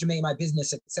backwards to make my business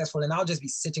successful, and I'll just be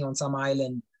sitting on some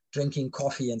island drinking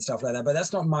coffee and stuff like that. But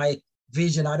that's not my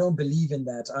vision. I don't believe in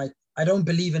that. I don't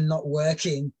believe in not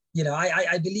working.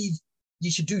 I believe you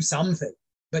should do something,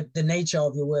 but the nature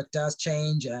of your work does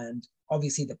change, and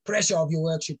obviously the pressure of your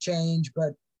work should change.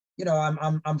 But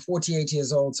I'm 48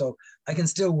 years old, so I can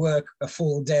still work a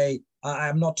full day.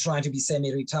 I'm not trying to be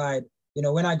semi-retired.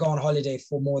 When I go on holiday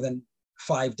for more than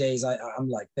 5 days, I'm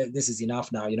like, this is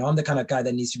enough now. I'm the kind of guy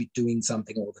that needs to be doing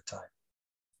something all the time.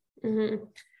 Mm-hmm.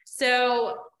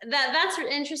 So that's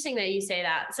interesting that you say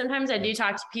that. Sometimes I do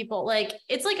talk to people, like,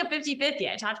 it's like a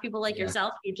 50-50. I talk to people like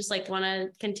yourself. You just want to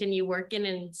continue working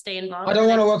and stay involved. I don't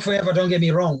want to work forever. Don't get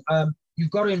me wrong.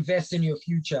 You've got to invest in your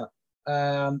future.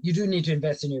 You do need to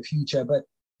invest in your future, but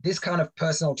this kind of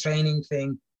personal training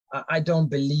thing, I don't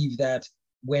believe that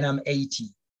when I'm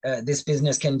 80, this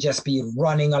business can just be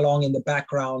running along in the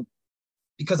background,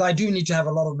 because I do need to have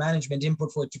a lot of management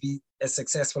input for it to be as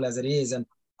successful as it is. And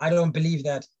I don't believe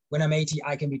that when I'm 80,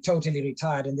 I can be totally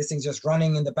retired and this thing's just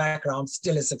running in the background,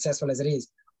 still as successful as it is.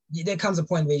 There comes a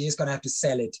point where you're just going to have to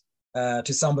sell it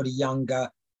to somebody younger,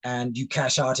 and you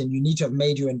cash out, and you need to have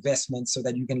made your investments so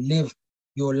that you can live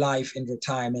your life in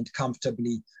retirement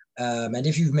comfortably. And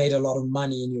if you've made a lot of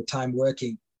money in your time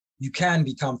working, you can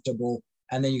be comfortable,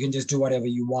 and then you can just do whatever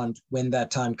you want when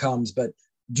that time comes. But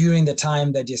during the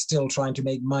time that you're still trying to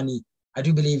make money, I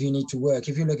do believe you need to work.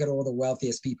 If you look at all the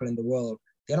wealthiest people in the world,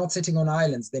 they're not sitting on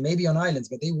islands. They may be on islands,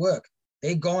 but they work.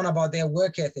 They go on about their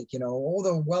work ethic. All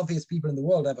the wealthiest people in the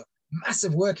world have a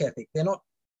massive work ethic. They're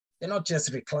not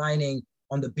just reclining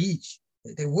on the beach.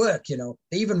 They work,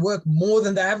 they even work more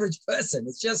than the average person.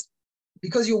 It's just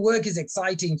because your work is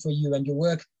exciting for you, and your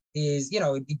work is,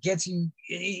 it gets you,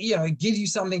 it gives you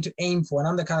something to aim for. And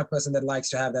I'm the kind of person that likes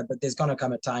to have that, but there's going to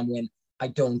come a time when I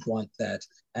don't want that.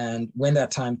 And when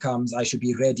that time comes, I should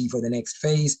be ready for the next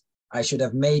phase. I should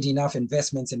have made enough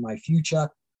investments in my future,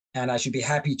 and I should be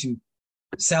happy to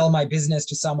sell my business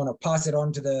to someone or pass it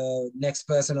on to the next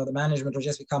person or the management, or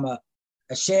just become a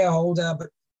shareholder. But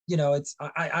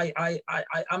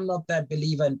I'm not that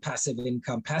believer in passive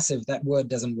income. Passive, that word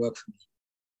doesn't work for me.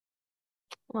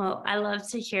 Well, I love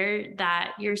to hear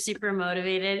that you're super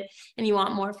motivated and you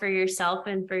want more for yourself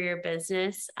and for your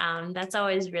business. That's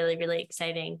always really, really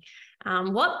exciting.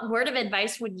 What word of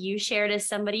advice would you share to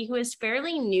somebody who is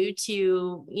fairly new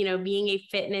to, being a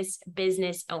fitness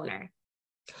business owner?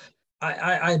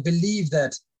 I believe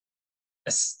that,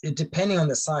 depending on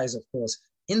the size, of course,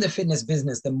 in the fitness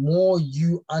business, the more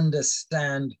you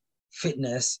understand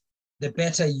fitness, the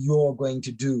better you're going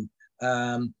to do.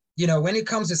 When it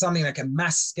comes to something like a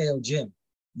mass scale gym,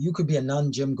 you could be a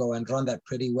non-gym goer and run that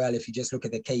pretty well if you just look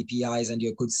at the KPIs and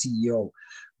you're a good CEO.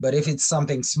 But if it's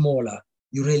something smaller,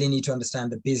 you really need to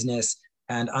understand the business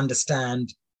and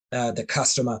understand the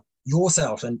customer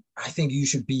yourself. And I think you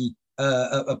should be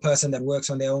a person that works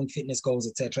on their own fitness goals,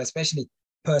 etc., especially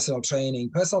personal training.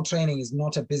 Personal training is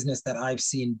not a business that I've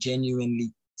seen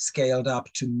genuinely scaled up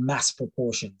to mass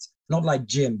proportions, not like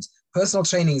gyms. Personal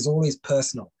training is always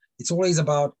personal. It's always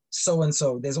about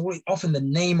so-and-so. There's always often the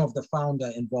name of the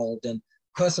founder involved, and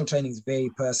personal training is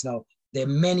very personal. There are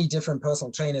many different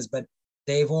personal trainers, but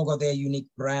they've all got their unique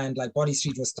brand. Like Body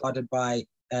Street was started by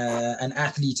an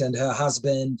athlete and her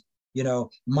husband.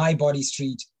 My Body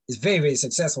Street is very, very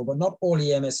successful, but not all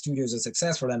EMS studios are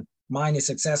successful. And mine is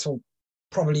successful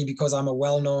probably because I'm a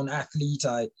well-known athlete.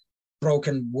 I've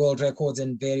broken world records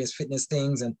in various fitness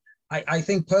things. And I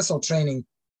think personal training,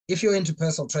 if you're into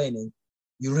personal training,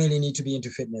 you really need to be into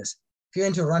fitness. If you're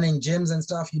into running gyms and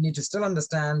stuff, you need to still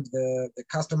understand the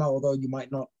customer, although you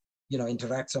might not,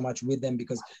 interact so much with them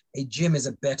because a gym is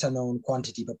a better known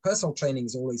quantity, but personal training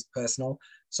is always personal.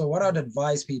 So what I'd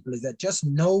advise people is that just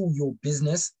know your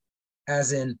business,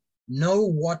 as in know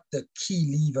what the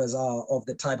key levers are of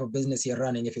the type of business you're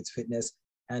running, if it's fitness.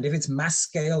 And if it's mass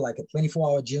scale, like a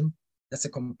 24-hour gym, that's a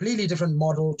completely different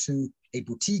model to a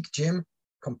boutique gym,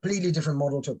 completely different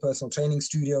model to a personal training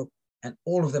studio. And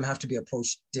all of them have to be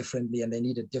approached differently, and they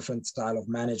need a different style of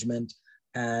management.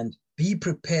 And be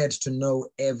prepared to know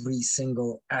every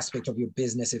single aspect of your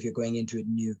business if you're going into it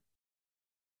new.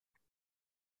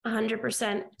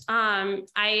 100%.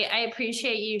 I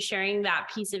appreciate you sharing that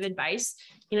piece of advice.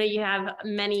 You have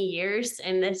many years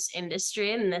in this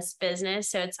industry and this business,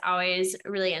 so it's always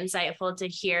really insightful to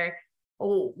hear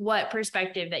what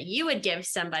perspective that you would give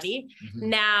somebody. Mm-hmm.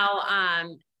 Now,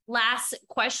 last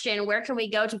question, where can we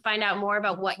go to find out more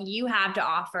about what you have to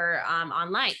offer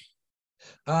online?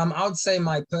 I would say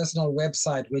my personal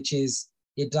website, which is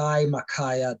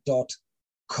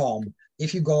idaimakaya.com.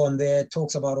 If you go on there, it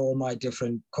talks about all my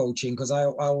different coaching, because I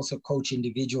also coach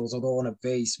individuals, although on a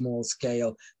very small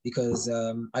scale, because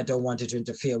I don't want it to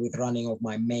interfere with running of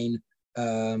my main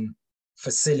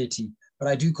facility. But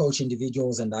I do coach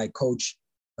individuals, and I coach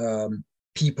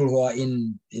people who are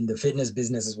in the fitness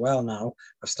business as well now.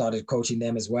 I've started coaching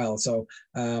them as well. So,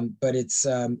 but it's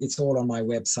all on my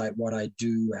website, what I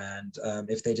do. And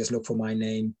if they just look for my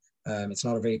name, it's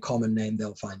not a very common name,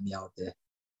 they'll find me out there.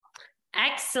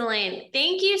 Excellent.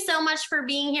 Thank you so much for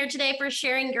being here today, for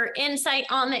sharing your insight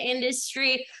on the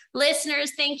industry.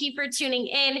 Listeners, thank you for tuning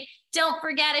in. Don't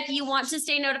forget, if you want to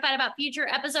stay notified about future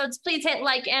episodes, please hit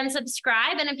like and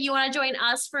subscribe. And if you want to join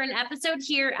us for an episode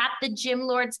here at the Gym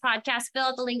Lords podcast, fill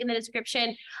out the link in the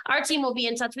description. Our team will be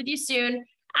in touch with you soon.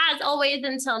 As always,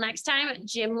 until next time,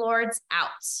 Gym Lords out.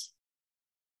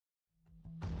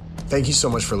 Thank you so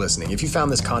much for listening. If you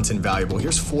found this content valuable,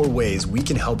 here's 4 ways we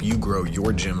can help you grow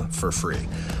your gym for free.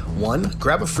 1,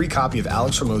 grab a free copy of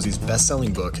Alex Hormozi's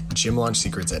best-selling book, Gym Launch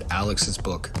Secrets, at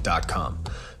alexsbook.com.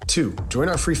 2, join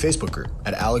our free Facebook group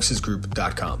at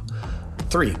alexsgroup.com.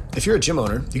 3, if you're a gym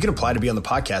owner, you can apply to be on the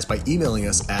podcast by emailing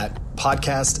us at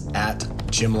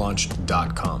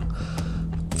podcast@gymlaunch.com.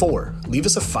 4, leave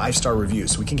us a 5-star review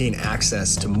so we can gain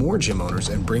access to more gym owners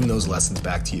and bring those lessons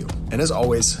back to you. And as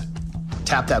always,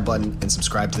 tap that button and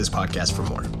subscribe to this podcast for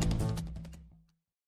more.